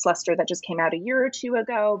the Codex Leicester that just came out a year or two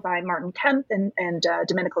ago by Martin Kemp and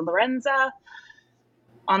Domenico Lorenza.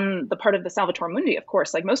 On the part of the Salvator Mundi, of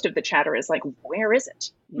course, like most of the chatter is like, where is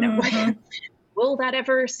it? Will that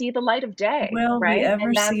ever see the light of day? Will right? we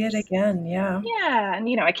ever see it again? Yeah. Yeah.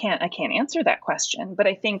 And, I can't answer that question, but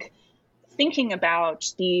I think thinking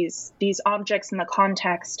about these objects in the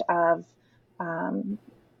context of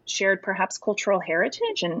shared perhaps cultural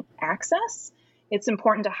heritage and access, it's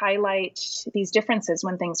important to highlight these differences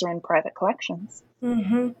when things are in private collections.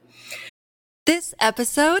 This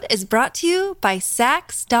episode is brought to you by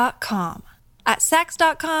Saks.com. At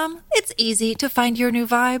Saks.com, it's easy to find your new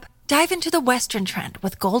vibe. Dive into the Western trend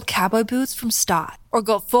with gold cowboy boots from Stott, or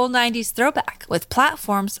go full 90s throwback with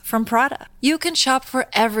platforms from Prada. You can shop for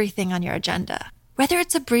everything on your agenda, whether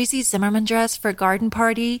it's a breezy Zimmermann dress for a garden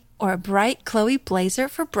party or a bright Chloe blazer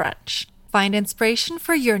for brunch. Find inspiration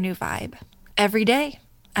for your new vibe every day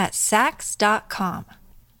at Saks.com.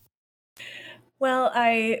 Well,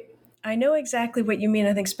 I know exactly what you mean.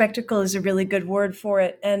 I think spectacle is a really good word for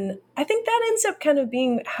it. And I think that ends up kind of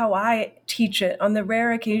being how I teach it on the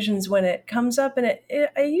rare occasions when it comes up. And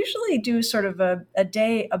I usually do sort of a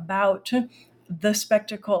day about the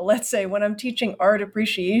spectacle, let's say, when I'm teaching art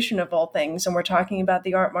appreciation of all things, and we're talking about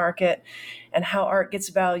the art market and how art gets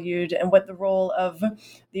valued and what the role of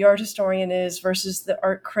the art historian is versus the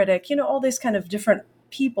art critic, all these kind of different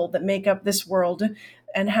people that make up this world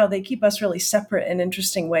and how they keep us really separate in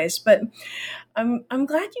interesting ways. But I'm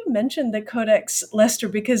glad you mentioned the Codex Leicester,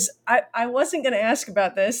 because I wasn't going to ask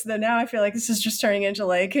about this, though now I feel like this is just turning into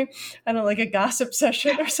like a gossip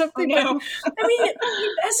session or something. Oh, no. But, I mean,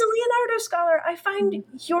 as a Leonardo scholar, I find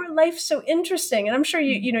your life so interesting. And I'm sure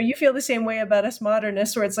you feel the same way about us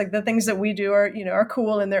modernists, where it's like the things that we do are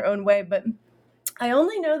cool in their own way. But I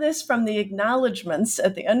only know this from the acknowledgments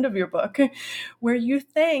at the end of your book, where you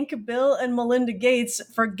thank Bill and Melinda Gates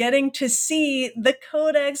for getting to see the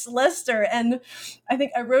Codex Leicester. And I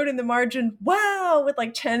think I wrote in the margin, wow, with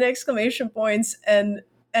like 10 exclamation points, and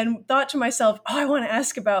thought to myself, I want to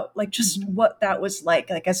ask about like just what that was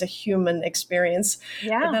like as a human experience.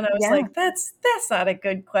 Yeah. But then I was like, that's not a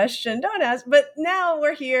good question. Don't ask. But now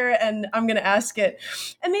we're here and I'm going to ask it.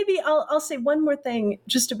 And maybe I'll say one more thing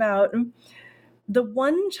just about the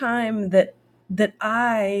one time that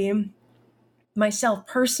I myself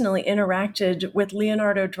personally interacted with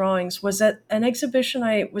Leonardo drawings was at an exhibition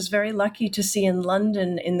I was very lucky to see in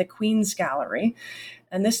London in the Queen's Gallery.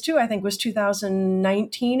 And this too, I think, was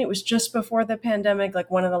 2019. It was just before the pandemic, like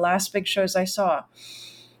one of the last big shows I saw.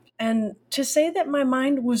 And to say that my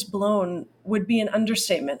mind was blown would be an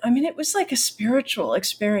understatement. I mean, it was like a spiritual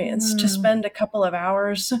experience to spend a couple of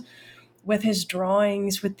hours with his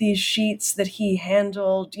drawings, with these sheets that he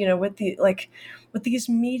handled, with these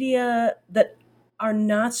media that are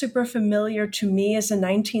not super familiar to me as a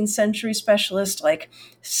 19th century specialist, like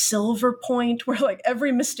silver point, where like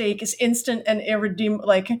every mistake is instant and irredeemable.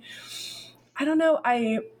 Like, I don't know.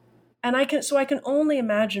 I can only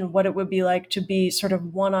imagine what it would be like to be sort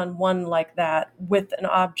of one-on-one like that with an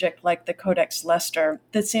object like the Codex Leicester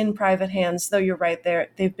that's in private hands, though you're right there.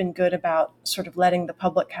 They've been good about sort of letting the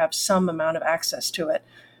public have some amount of access to it.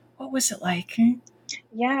 What was it like?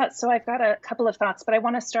 Yeah, so I've got a couple of thoughts, but I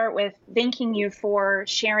want to start with thanking you for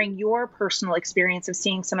sharing your personal experience of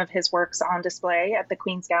seeing some of his works on display at the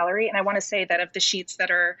Queen's Gallery. And I want to say that of the sheets that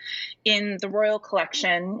are in the Royal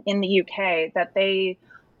Collection in the UK, that they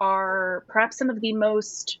are perhaps some of the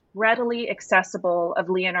most readily accessible of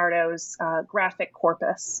Leonardo's graphic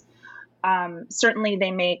corpus. Certainly,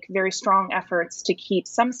 they make very strong efforts to keep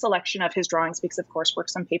some selection of his drawings because, of course,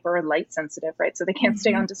 works on paper are light sensitive, right? So they can't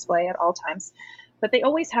stay on display at all times. But they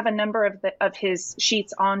always have a number of his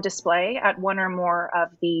sheets on display at one or more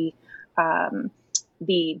of the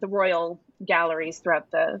royal galleries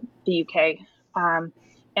throughout the UK.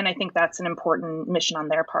 And I think that's an important mission on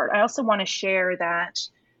their part. I also want to share that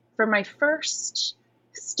for my first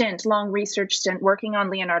long research stint working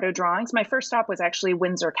on Leonardo drawings, my first stop was actually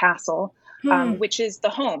Windsor Castle, which is the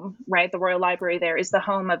home, right? The Royal Library there is the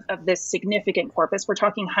home of this significant corpus. We're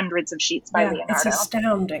talking hundreds of sheets by Leonardo. It's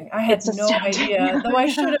astounding. I had no idea, though I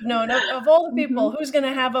should have known. Of all the people, who's going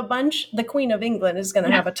to have a bunch? The Queen of England is going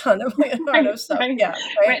to have a ton of Leonardo stuff. Right. Yeah,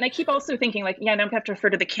 right. And I keep also thinking, like, now I'm going to have to refer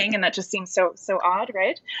to the king, and that just seems so odd,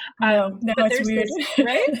 right? No, it's weird.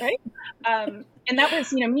 Right. And that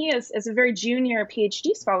was, me as a very junior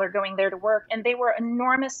PhD scholar going there to work, and they were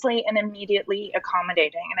enormously and immediately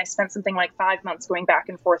accommodating. And I spent something like 5 months going back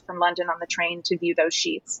and forth from London on the train to view those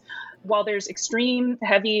sheets. While there's extreme,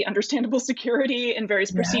 heavy, understandable security and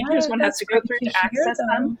various procedures one has to go through to access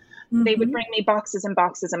them, they would bring me boxes and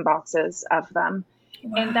boxes and boxes of them.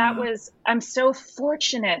 Wow. And I'm so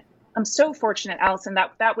fortunate, Allison,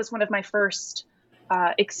 that was one of my first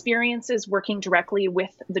experiences working directly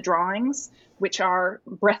with the drawings, which are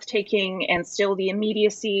breathtaking, and still the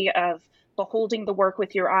immediacy of beholding the work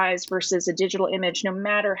with your eyes versus a digital image, no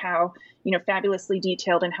matter how, fabulously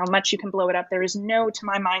detailed and how much you can blow it up. There is no, to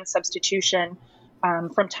my mind, substitution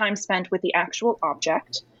from time spent with the actual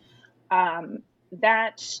object.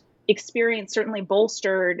 That experience certainly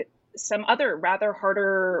bolstered some other rather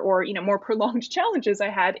harder or, more prolonged challenges I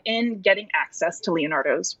had in getting access to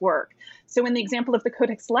Leonardo's work. So in the example of the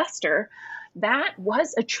Codex Leicester, that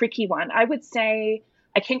was a tricky one. I would say,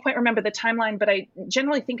 I can't quite remember the timeline, but I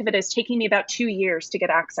generally think of it as taking me about 2 years to get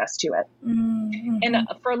access to it. And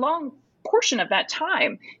for a long portion of that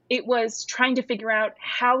time, it was trying to figure out,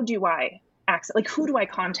 how do I access, like, who do I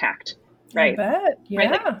contact? Right. I bet. Yeah.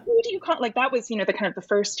 Right? Like, who do you like, that was, the kind of the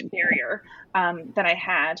first barrier that I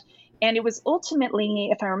had. And it was ultimately,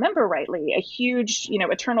 if I remember rightly, a huge,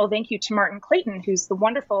 eternal thank you to Martin Clayton, who's the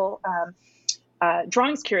wonderful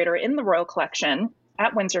drawings curator in the Royal Collection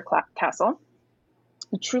at Windsor Castle.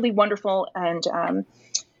 A truly wonderful and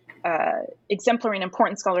exemplary and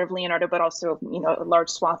important scholar of Leonardo, but also, a large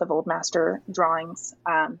swath of old master drawings.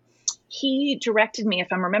 He directed me, if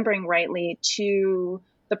I'm remembering rightly, to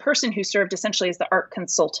the person who served essentially as the art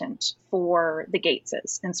consultant for the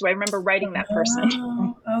Gateses. And so I remember writing that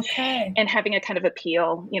person and having a kind of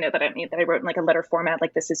appeal, that I wrote in like a letter format,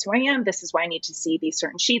 like, this is who I am. This is why I need to see these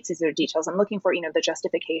certain sheets. These are the details I'm looking for, the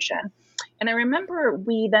justification. And I remember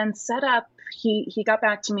we then set up, he got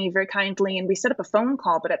back to me very kindly, and we set up a phone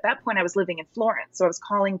call. But at that point I was living in Florence. So I was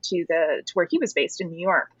calling to where he was based in New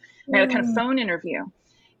York. And I had a kind of phone interview.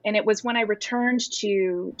 And it was when I returned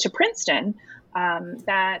to Princeton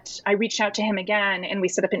that I reached out to him again, and we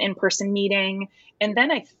set up an in-person meeting. And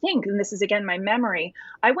then I think, and this is again my memory,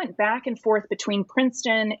 I went back and forth between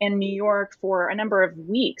Princeton and New York for a number of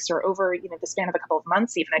weeks, or over the span of a couple of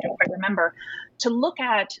months even, I don't quite remember, to look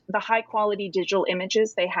at the high quality digital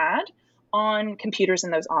images they had on computers in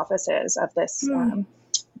those offices of this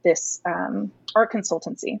art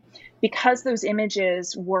consultancy, because those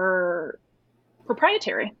images were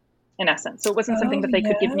proprietary in essence. So it wasn't something that they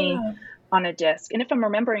could give me on a disc. And if I'm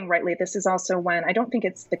remembering rightly, this is also when, I don't think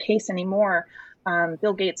it's the case anymore,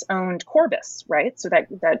 Bill Gates owned Corbis, right? So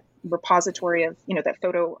that repository of, that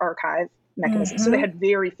photo archive mechanism. So they had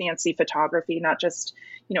very fancy photography, not just,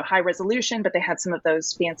 high resolution, but they had some of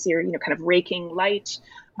those fancier, kind of raking light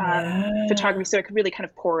photography. So I could really kind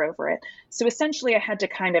of pour over it. So essentially I had to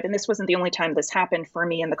and this wasn't the only time this happened for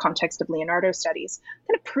me in the context of Leonardo studies,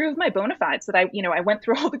 kind of prove my bona fides that I went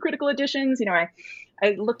through all the critical editions.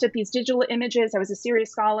 I looked at these digital images. I was a serious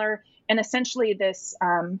scholar. And essentially this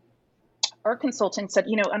art consultant said,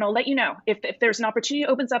 and I'll let you know if there's an opportunity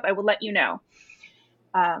opens up, I will let you know.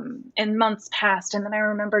 And months passed. And then I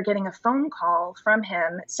remember getting a phone call from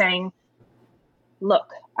him saying, look,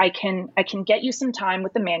 I can get you some time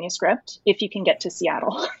with the manuscript if you can get to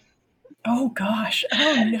Seattle. Oh gosh.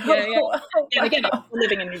 Oh no. Yeah. And again, I'm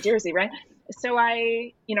living in New Jersey, right? So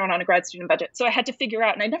I, on a grad student budget. So I had to figure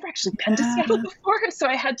out, and I'd never actually been to Seattle before. So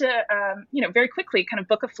I had to, very quickly kind of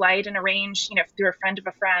book a flight and arrange, through a friend of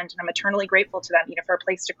a friend. And I'm eternally grateful to them, for a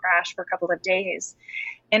place to crash for a couple of days.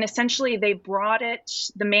 And essentially they brought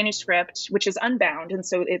the manuscript, which is unbound. And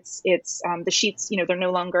so it's the sheets, they're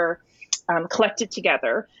no longer collected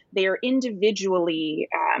together. They are individually,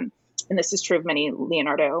 and this is true of many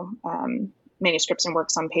Leonardo manuscripts and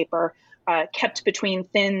works on paper, kept between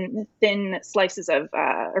thin slices of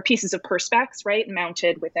or pieces of perspex, right,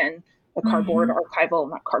 mounted within a cardboard archival,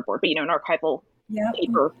 not cardboard, but an archival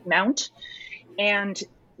paper mount. And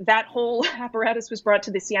that whole apparatus was brought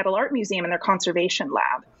to the Seattle Art Museum in their conservation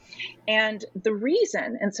lab. And the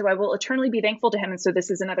reason, and so I will eternally be thankful to him. And so this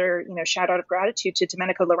is another, shout out of gratitude to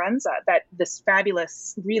Domenico Lorenza, that this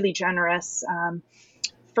fabulous, really generous,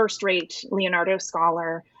 first-rate Leonardo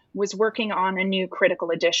scholar was working on a new critical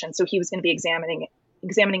edition. So he was going to be examining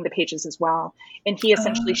the pages as well. And he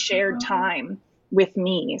essentially shared time with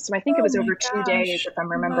me. So I think it was over 2 days, if I'm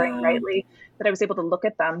remembering rightly, that I was able to look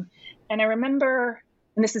at them. And I remember,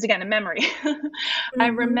 and this is again a memory, I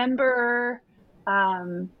remember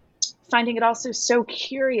finding it also so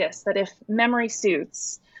curious that if memory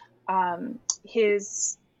suits,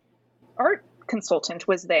 his art consultant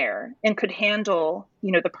was there and could handle,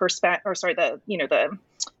 the perspex, or sorry,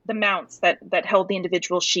 the mounts that held the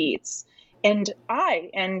individual sheets. And I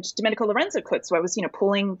and Domenico Lorenzo could. So I was,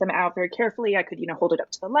 pulling them out very carefully. I could, hold it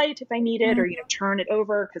up to the light if I needed, or, turn it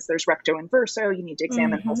over because there's recto and verso. You need to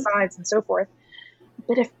examine both sides and so forth.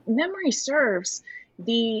 But if memory serves,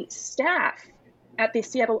 the staff at the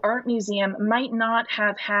Seattle Art Museum might not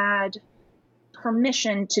have had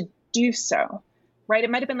permission to do so. Right. It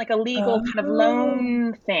might have been like a legal kind of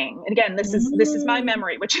loan thing. And again, this is my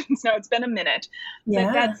memory, which is now it's been a minute,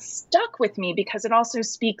 but that stuck with me because it also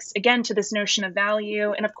speaks again to this notion of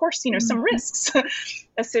value. And of course, some risks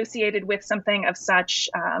associated with something of such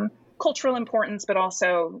cultural importance, but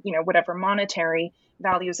also, whatever monetary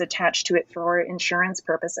values attached to it for insurance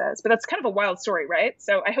purposes. But that's kind of a wild story, right?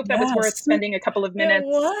 So I hope that was worth spending a couple of minutes. It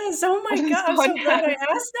was. Oh my God. I'm so glad I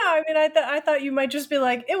asked now. I mean, I thought you might just be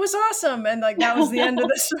like, it was awesome. And like, that was the end of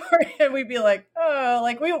the story. And we'd be like, oh,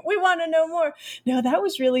 like we want to know more. No, that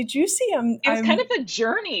was really juicy. It's kind of a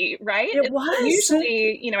journey, right? It was.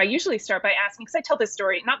 Usually, I usually start by asking, because I tell this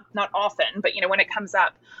story, not often, but when it comes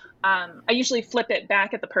up, I usually flip it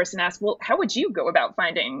back at the person, ask, well, how would you go about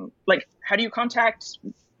finding, like, how do you contact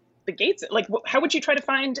the Gates? Like, how would you try to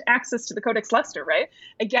find access to the Codex Leicester, right?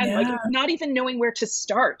 Again, like not even knowing where to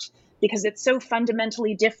start, because it's so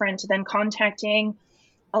fundamentally different than contacting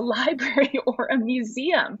a library or a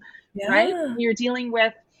museum, right? You're dealing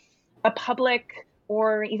with a public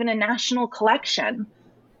or even a national collection.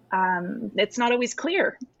 It's not always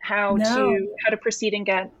clear how to proceed and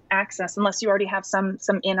get access unless you already have some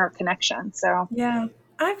inner connection. So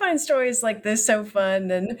I find stories like this so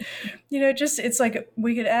fun, and it's like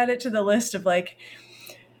we could add it to the list of like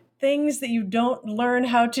things that you don't learn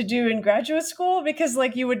how to do in graduate school, because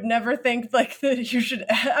like you would never think like that you should.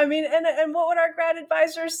 I mean, and what would our grad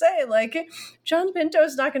advisors say? Like John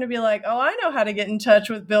Pinto's not going to be like, oh, I know how to get in touch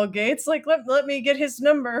with Bill Gates. Like let me get his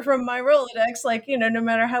number from my Rolodex. Like, no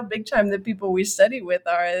matter how big time the people we study with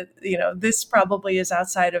are, this probably is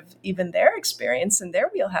outside of even their experience and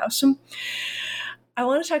their wheelhouse. I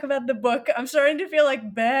want to talk about the book. I'm starting to feel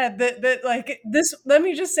like bad that like this. Let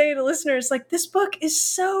me just say to listeners, like this book is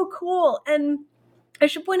so cool. And I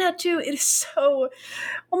should point out too, it is so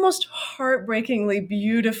almost heartbreakingly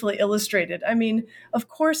beautifully illustrated. I mean, of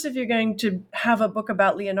course, if you're going to have a book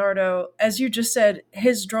about Leonardo, as you just said,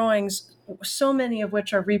 his drawings, so many of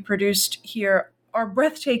which are reproduced here, are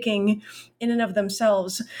breathtaking in and of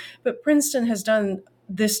themselves. But Princeton has done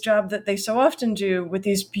this job that they so often do with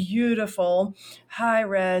these beautiful,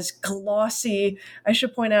 high-res, glossy, I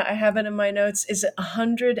should point out, I have it in my notes, is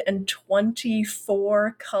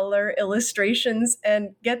 124 color illustrations.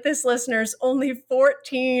 And get this, listeners, only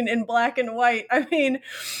 14 in black and white. I mean,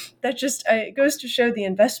 that just it goes to show the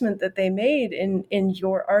investment that they made in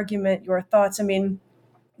your argument, your thoughts. I mean,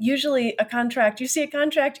 usually you see a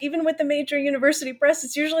contract, even with the major university press,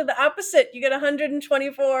 it's usually the opposite. You get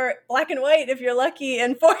 124 black and white if you're lucky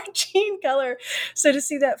and 14 color. So to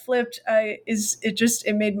see that flipped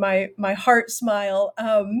it made my heart smile.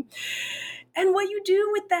 And what you do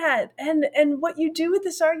with that and what you do with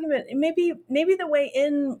this argument, maybe the way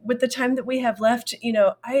in with the time that we have left,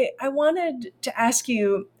 I wanted to ask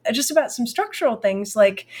you just about some structural things,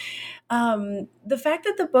 like the fact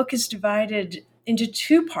that the book is divided into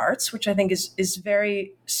two parts, which I think is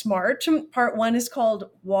very smart. Part one is called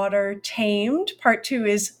Water Tamed. Part two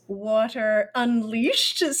is Water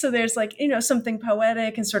Unleashed. So there's something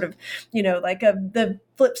poetic and sort of, the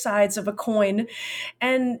flip sides of a coin.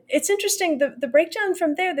 And it's interesting, the breakdown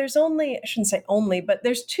from there's I shouldn't say only, but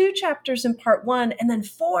there's 2 chapters in part one and then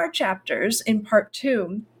 4 chapters in part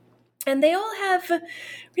two. And they all have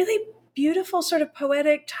really beautiful sort of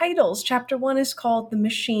poetic titles. Chapter 1 is called The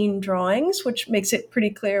Machine Drawings, which makes it pretty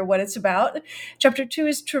clear what it's about. Chapter 2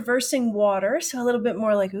 is Traversing Water, so a little bit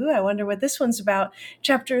more like, I wonder what this one's about.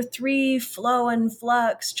 Chapter 3, Flow and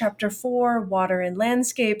Flux. Chapter 4, Water and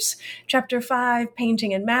Landscapes. Chapter 5,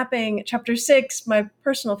 Painting and Mapping. Chapter 6, my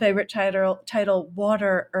personal favorite title,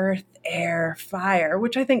 Water, Earth, Air, Fire,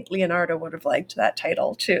 which I think Leonardo would have liked that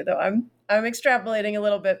title too, though I'm extrapolating a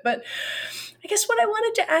little bit. But I guess what I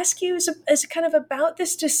wanted to ask you is kind of about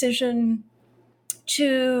this decision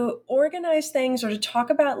to organize things or to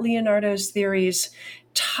talk about Leonardo's theories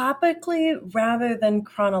topically rather than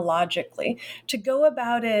chronologically, to go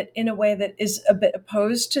about it in a way that is a bit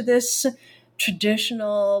opposed to this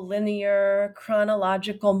traditional, linear,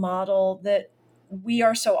 chronological model that we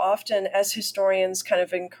are so often as historians kind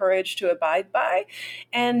of encouraged to abide by,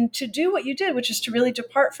 and to do what you did, which is to really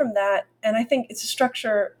depart from that. And I think it's a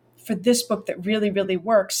structure for this book that really, really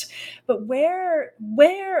works. But where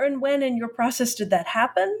and when in your process did that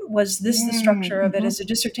happen? Was this the structure of it as a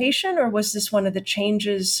dissertation, or was this one of the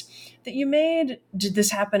changes that you made? Did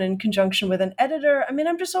this happen in conjunction with an editor? I mean,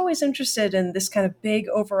 I'm just always interested in this kind of big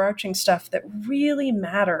overarching stuff that really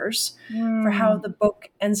matters for how the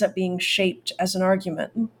book ends up being shaped as an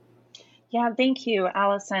argument. Yeah, thank you,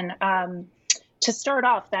 Allison. To start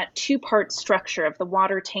off, that 2-part structure of the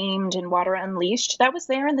Water Tamed and Water Unleashed, that was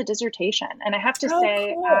there in the dissertation. And I have to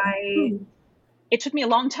say, cool. It took me a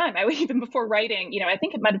long time. Even before writing, I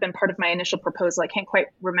think it might have been part of my initial proposal. I can't quite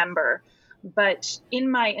remember. But in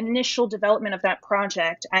my initial development of that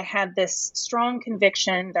project, I had this strong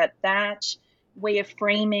conviction that way of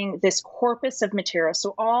framing this corpus of material,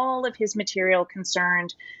 so all of his material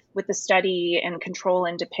concerned with the study and control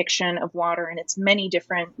and depiction of water and its many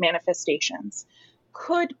different manifestations,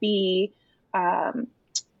 could be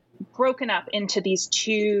broken up into these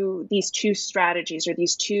two strategies, or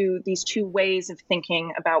these two ways of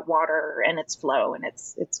thinking about water and its flow and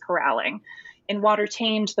its corralling. In Water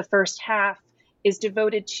Tamed, the first half is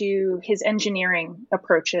devoted to his engineering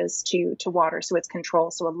approaches to water, so its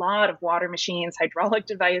control. So a lot of water machines, hydraulic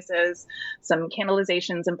devices, some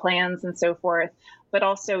canalizations and plans and so forth, but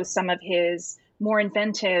also some of his more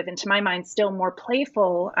inventive and, to my mind, still more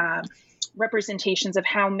playful representations of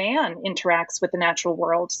how man interacts with the natural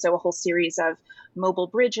world. So a whole series of mobile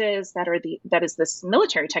bridges that is this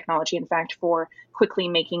military technology, in fact, for quickly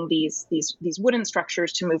making these wooden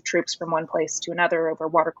structures to move troops from one place to another over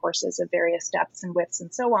watercourses of various depths and widths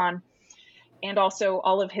and so on. And also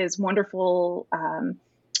all of his wonderful,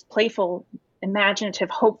 playful, imaginative,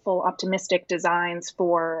 hopeful, optimistic designs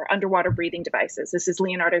for underwater breathing devices. This is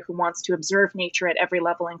Leonardo who wants to observe nature at every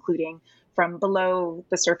level, including from below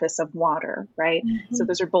the surface of water, right? Mm-hmm. So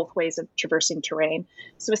those are both ways of traversing terrain.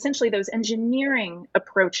 So essentially those engineering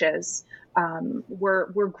approaches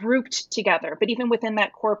were grouped together. But even within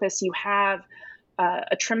that corpus, you have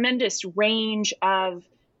a tremendous range of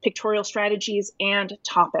pictorial strategies and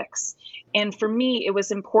topics. And for me, it was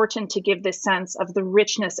important to give this sense of the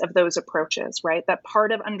richness of those approaches, right? That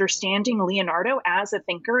part of understanding Leonardo as a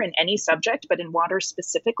thinker in any subject, but in water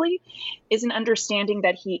specifically, is an understanding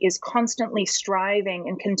that he is constantly striving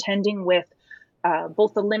and contending with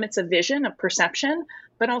both the limits of vision, of perception,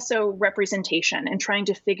 but also representation, and trying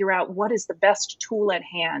to figure out what is the best tool at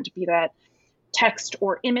hand, be that text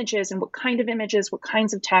or images, and what kind of images, what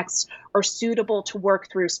kinds of texts are suitable to work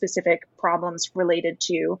through specific problems related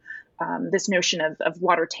to this notion of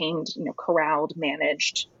water tamed, corralled,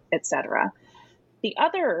 managed, etc. the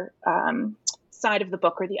other side of the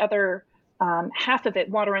book, or the other half of it,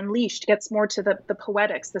 Water Unleashed, gets more to the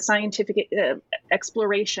poetics, the scientific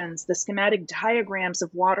explorations, the schematic diagrams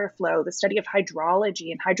of water flow, the study of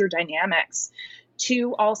hydrology and hydrodynamics,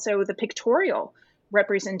 to also the pictorial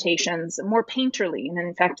representations, more painterly. And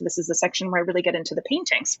in fact, this is the section where I really get into the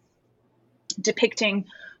paintings, depicting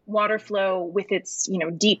water flow with its,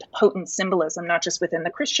 deep, potent symbolism, not just within the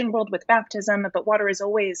Christian world with baptism, but water is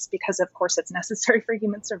always, because of course it's necessary for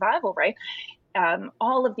human survival, right?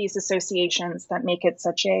 All of these associations that make it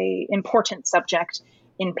such a important subject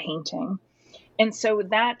in painting. And so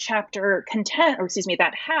that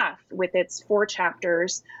that half with its 4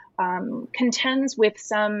 chapters contends with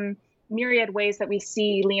some myriad ways that we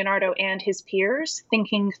see Leonardo and his peers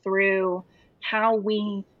thinking through how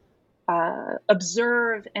we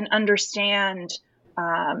observe and understand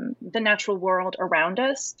the natural world around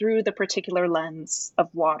us through the particular lens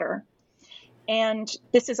of water. And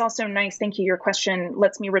this is also nice. Thank you. Your question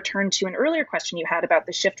lets me return to an earlier question you had about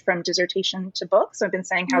the shift from dissertation to book. So I've been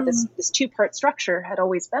saying how this 2-part structure had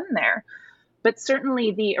always been there, but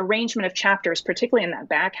certainly the arrangement of chapters, particularly in that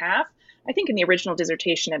back half, I think in the original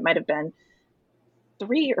dissertation, it might have been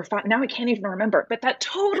 3 or 5. Now I can't even remember, but that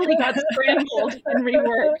totally got scrambled and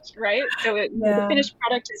reworked, right? So the finished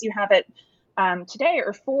product as you have it today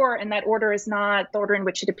are 4, and that order is not the order in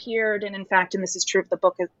which it appeared. And in fact, and this is true of the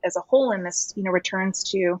book as a whole, and this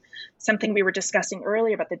returns to something we were discussing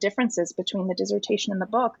earlier about the differences between the dissertation and the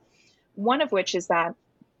book, one of which is that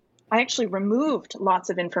I actually removed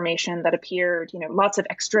lots of information that appeared, lots of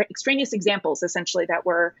extraneous examples, essentially, that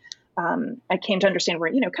were, I came to understand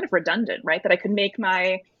were, kind of redundant, right? That I could make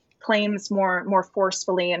my claims more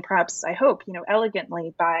forcefully and perhaps, I hope,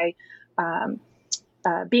 elegantly by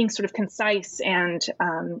being sort of concise and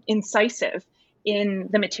incisive in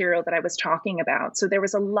the material that I was talking about. So there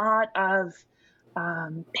was a lot of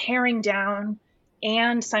paring down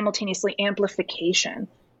and simultaneously amplification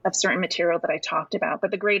of certain material that I talked about. But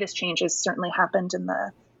the greatest changes certainly happened in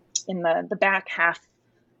the back half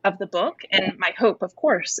of the book. And my hope, of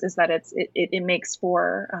course, is that it makes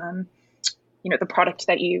for the product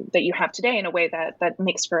that you have today in a way that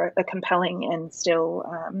makes for a compelling and still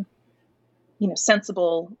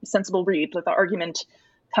sensible read, that the argument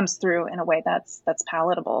comes through in a way that's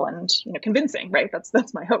palatable and convincing, right?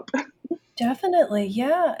 That's my hope. Definitely,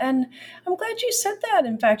 yeah. And I'm glad you said that,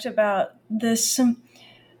 in fact, about this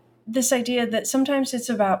idea that sometimes it's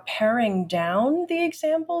about paring down the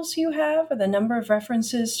examples you have, or the number of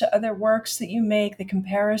references to other works that you make, the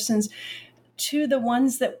comparisons to the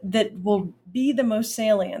ones that will be the most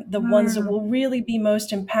salient, the ones that will really be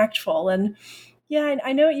most impactful. And yeah,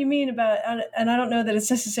 I know what you mean about, and I don't know that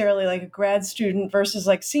it's necessarily like a grad student versus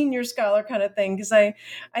like senior scholar kind of thing, because I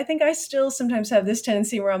think I still sometimes have this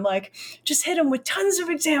tendency where I'm like, just hit them with tons of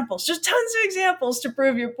examples to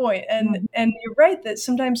prove your point. And you're right that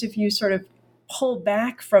sometimes if you sort of pull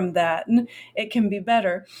back from that, it can be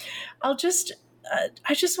better. I just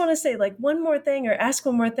want to say like one more thing, or ask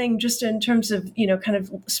one more thing, just in terms of, kind of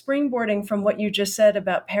springboarding from what you just said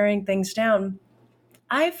about paring things down.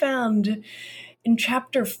 I found in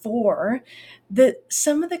chapter 4 that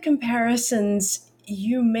some of the comparisons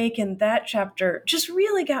you make in that chapter just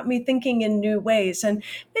really got me thinking in new ways. And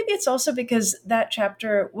maybe it's also because that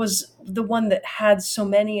chapter was the one that had so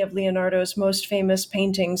many of Leonardo's most famous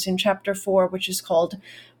paintings in chapter 4, which is called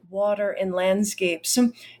Water in Landscapes.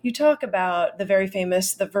 So you talk about the very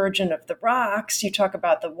famous The Virgin of the Rocks. You talk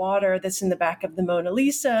about the water that's in the back of the Mona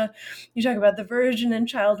Lisa. You talk about the Virgin and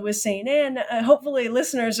Child with St. Anne. Hopefully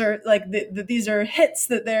listeners are like, these are hits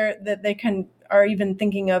that they are even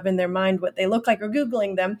thinking of in their mind what they look like, or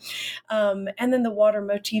Googling them. And then the water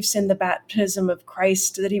motifs in the Baptism of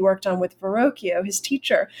Christ that he worked on with Verrocchio, his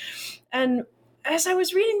teacher. And as I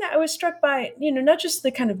was reading that, I was struck by, not just the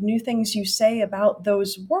kind of new things you say about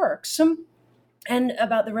those works, and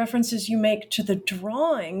about the references you make to the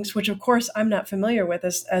drawings, which of course I'm not familiar with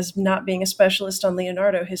as not being a specialist on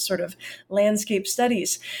Leonardo, his sort of landscape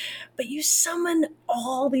studies. But you summon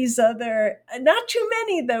all these other, not too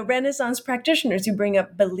many though, Renaissance practitioners. You bring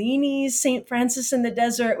up Bellini's St. Francis in the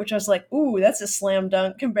Desert, which I was like, ooh, that's a slam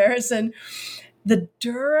dunk comparison. The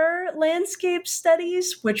Dürer landscape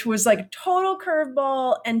studies, which was like a total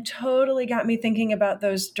curveball and totally got me thinking about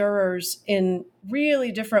those Dürers in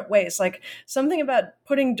really different ways. Like something about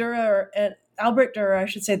putting Dürer, Albrecht Dürer, I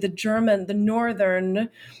should say, the northern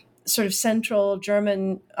sort of central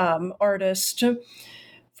German artist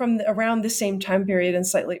from around the same time period and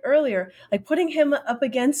slightly earlier, like putting him up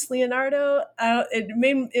against Leonardo, it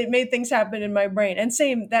made things happen in my brain. And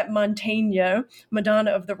same that Mantegna, Madonna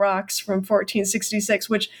of the Rocks from 1466,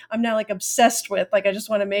 which I'm now like obsessed with. Like I just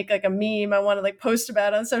want to make like a meme. I want to like post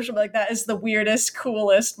about it on social media. Like that is the weirdest,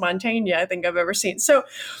 coolest Mantegna I think I've ever seen. So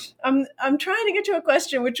I'm trying to get to a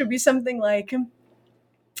question, which would be something like,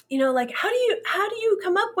 like how do you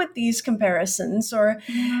come up with these comparisons, or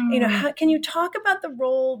how can you talk about the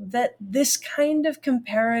role that this kind of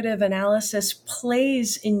comparative analysis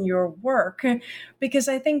plays in your work, because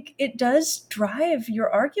I think it does drive your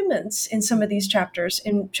arguments in some of these chapters,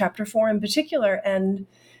 in chapter 4 in particular, and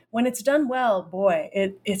when it's done well, boy,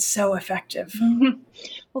 it's so effective.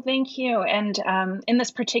 Well, thank you. And in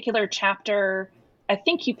this particular chapter, I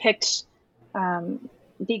think you picked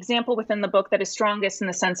the example within the book that is strongest in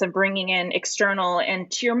the sense of bringing in external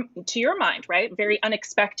and to your mind, right, very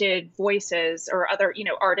unexpected voices or other,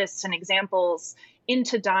 artists and examples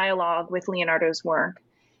into dialogue with Leonardo's work.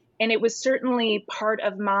 And it was certainly part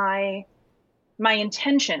of my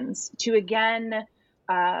intentions to again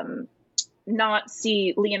not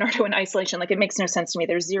see Leonardo in isolation. Like it makes no sense to me.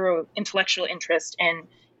 There's zero intellectual interest in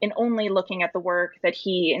only looking at the work that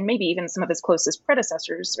he and maybe even some of his closest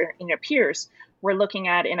predecessors or peers were looking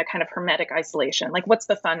at in a kind of hermetic isolation. Like what's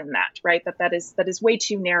the fun in that, right? That is way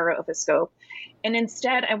too narrow of a scope. And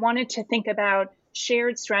instead, I wanted to think about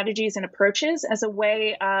shared strategies and approaches as a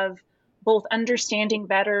way of both understanding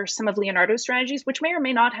better some of Leonardo's strategies, which may or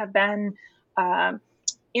may not have been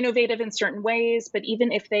innovative in certain ways, but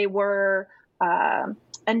even if they were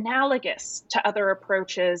analogous to other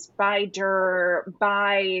approaches by Durer,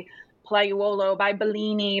 by Plaiuolo, by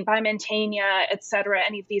Bellini, by Mantegna, et cetera,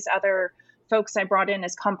 any of these other folks I brought in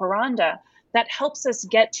as comparanda, that helps us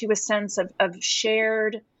get to a sense of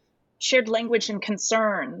shared language and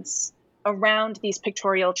concerns around these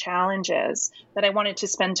pictorial challenges that I wanted to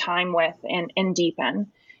spend time with and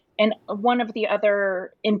deepen. And one of the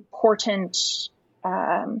other important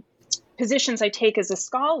positions I take as a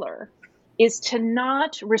scholar is to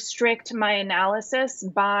not restrict my analysis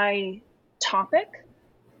by topic,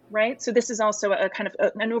 right? So this is also a kind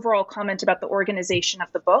of an overall comment about the organization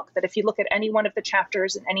of the book, that if you look at any one of the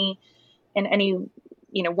chapters in any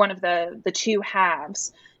one of the two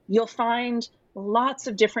halves, you'll find lots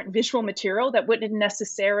of different visual material that wouldn't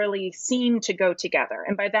necessarily seem to go together.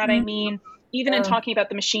 And by that, I mean, even in talking about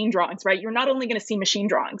the machine drawings, right? You're not only going to see machine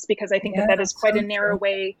drawings, because I think that is quite a narrow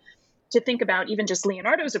way to think about even just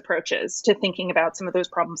Leonardo's approaches to thinking about some of those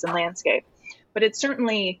problems in landscape. But it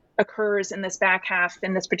certainly occurs in this back half,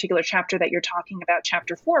 in this particular chapter that you're talking about,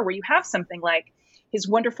 chapter 4, where you have something like his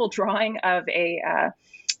wonderful drawing of the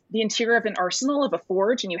interior of an arsenal, of a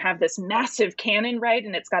forge, and you have this massive cannon, right?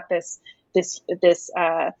 And it's got this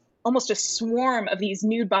almost a swarm of these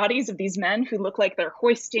nude bodies of these men who look like they're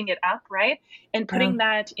hoisting it up, right? And putting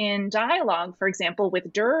that in dialogue, for example,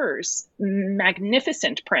 with Durer's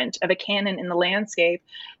magnificent print of a cannon in the landscape,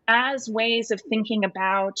 as ways of thinking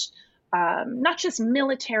about not just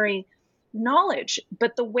military knowledge,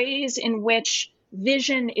 but the ways in which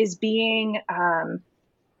vision is being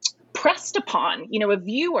pressed upon, a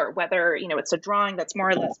viewer, whether, it's a drawing that's more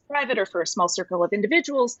or less private or for a small circle of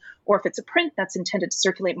individuals, or if it's a print that's intended to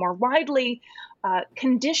circulate more widely,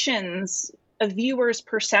 conditions a viewer's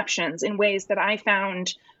perceptions in ways that I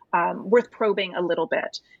found worth probing a little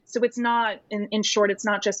bit. So it's not, in short, it's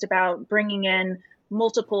not just about bringing in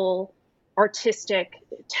multiple artistic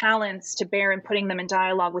talents to bear and putting them in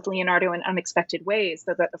dialogue with Leonardo in unexpected ways,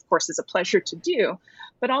 though that, of course, is a pleasure to do,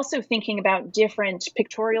 but also thinking about different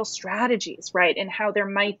pictorial strategies, right? And how there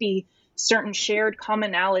might be certain shared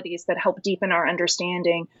commonalities that help deepen our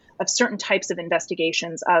understanding of certain types of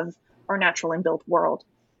investigations of our natural and built world.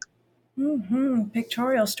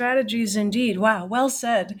 Pictorial strategies, indeed. Wow, well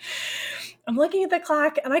said. I'm looking at the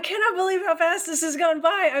clock and I cannot believe how fast this has gone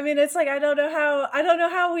by. I mean, it's like, I don't know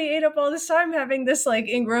how we ate up all this time having this like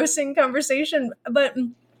engrossing conversation, but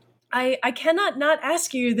I cannot not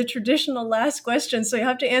ask you the traditional last question, so you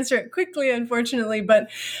have to answer it quickly, unfortunately. But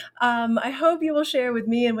I hope you will share with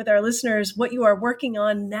me and with our listeners what you are working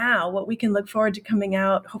on now, what we can look forward to coming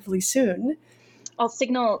out hopefully soon. I'll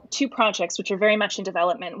signal two projects which are very much in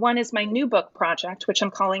development. One is my new book project, which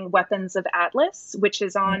I'm calling Weapons of Atlas, which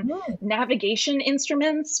is on navigation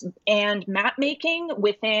instruments and map making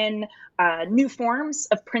within new forms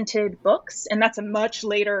of printed books. And that's a much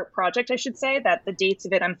later project, I should say, that the dates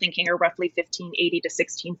of it I'm thinking are roughly 1580 to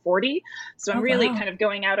 1640. So I'm really kind of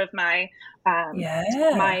going out of my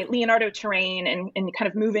my Leonardo terrain and kind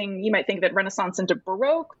of moving, you might think of it Renaissance into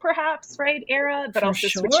Baroque, perhaps, right, era, but also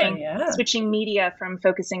switching media from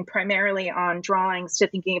focusing primarily on drawings to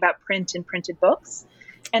thinking about print and printed books.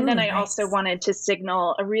 And then I also wanted to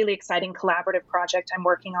signal a really exciting collaborative project I'm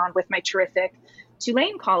working on with my terrific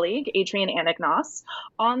Tulane colleague, Adrian Anagnos,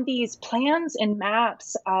 on these plans and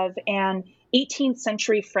maps of an 18th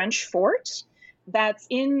century French fort that's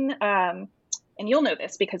in, and you'll know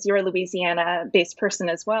this because you're a Louisiana-based person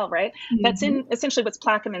as well, right? Mm-hmm. That's in essentially what's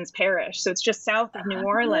Plaquemines Parish. So it's just south of New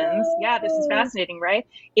Orleans. Yeah, this is fascinating, right?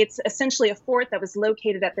 It's essentially a fort that was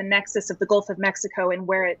located at the nexus of the Gulf of Mexico and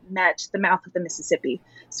where it met the mouth of the Mississippi.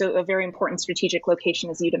 So a very important strategic location,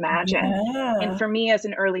 as you'd imagine. Yeah. And for me as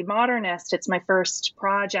an early modernist, it's my first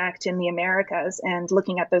project in the Americas, and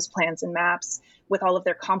looking at those plans and maps with all of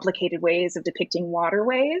their complicated ways of depicting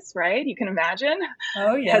waterways, right? You can imagine.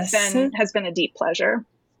 Oh, yes. Has been a deep pleasure.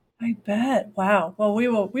 I bet. Wow. Well, we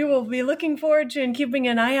will be looking forward to and keeping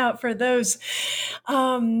an eye out for those.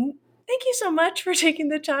 Thank you so much for taking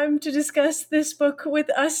the time to discuss this book with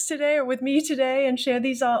us today, or with me today, and share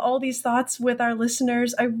these all these thoughts with our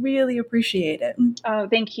listeners. I really appreciate it. Oh,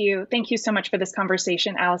 thank you. Thank you so much for this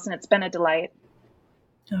conversation, Allison. It's been a delight.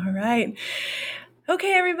 All right.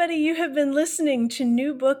 Okay, everybody, you have been listening to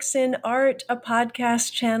New Books in Art, a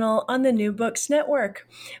podcast channel on the New Books Network.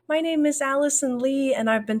 My name is Allison Lee, and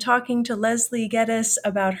I've been talking to Leslie Geddes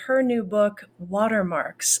about her new book,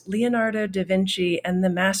 Watermarks, Leonardo da Vinci and the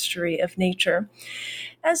Mastery of Nature.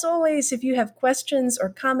 As always, if you have questions or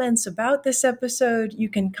comments about this episode, you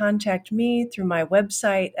can contact me through my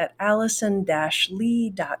website at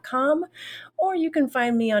allison-lee.com, or you can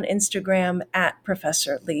find me on Instagram at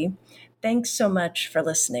Professor Lee. Thanks so much for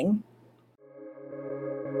listening.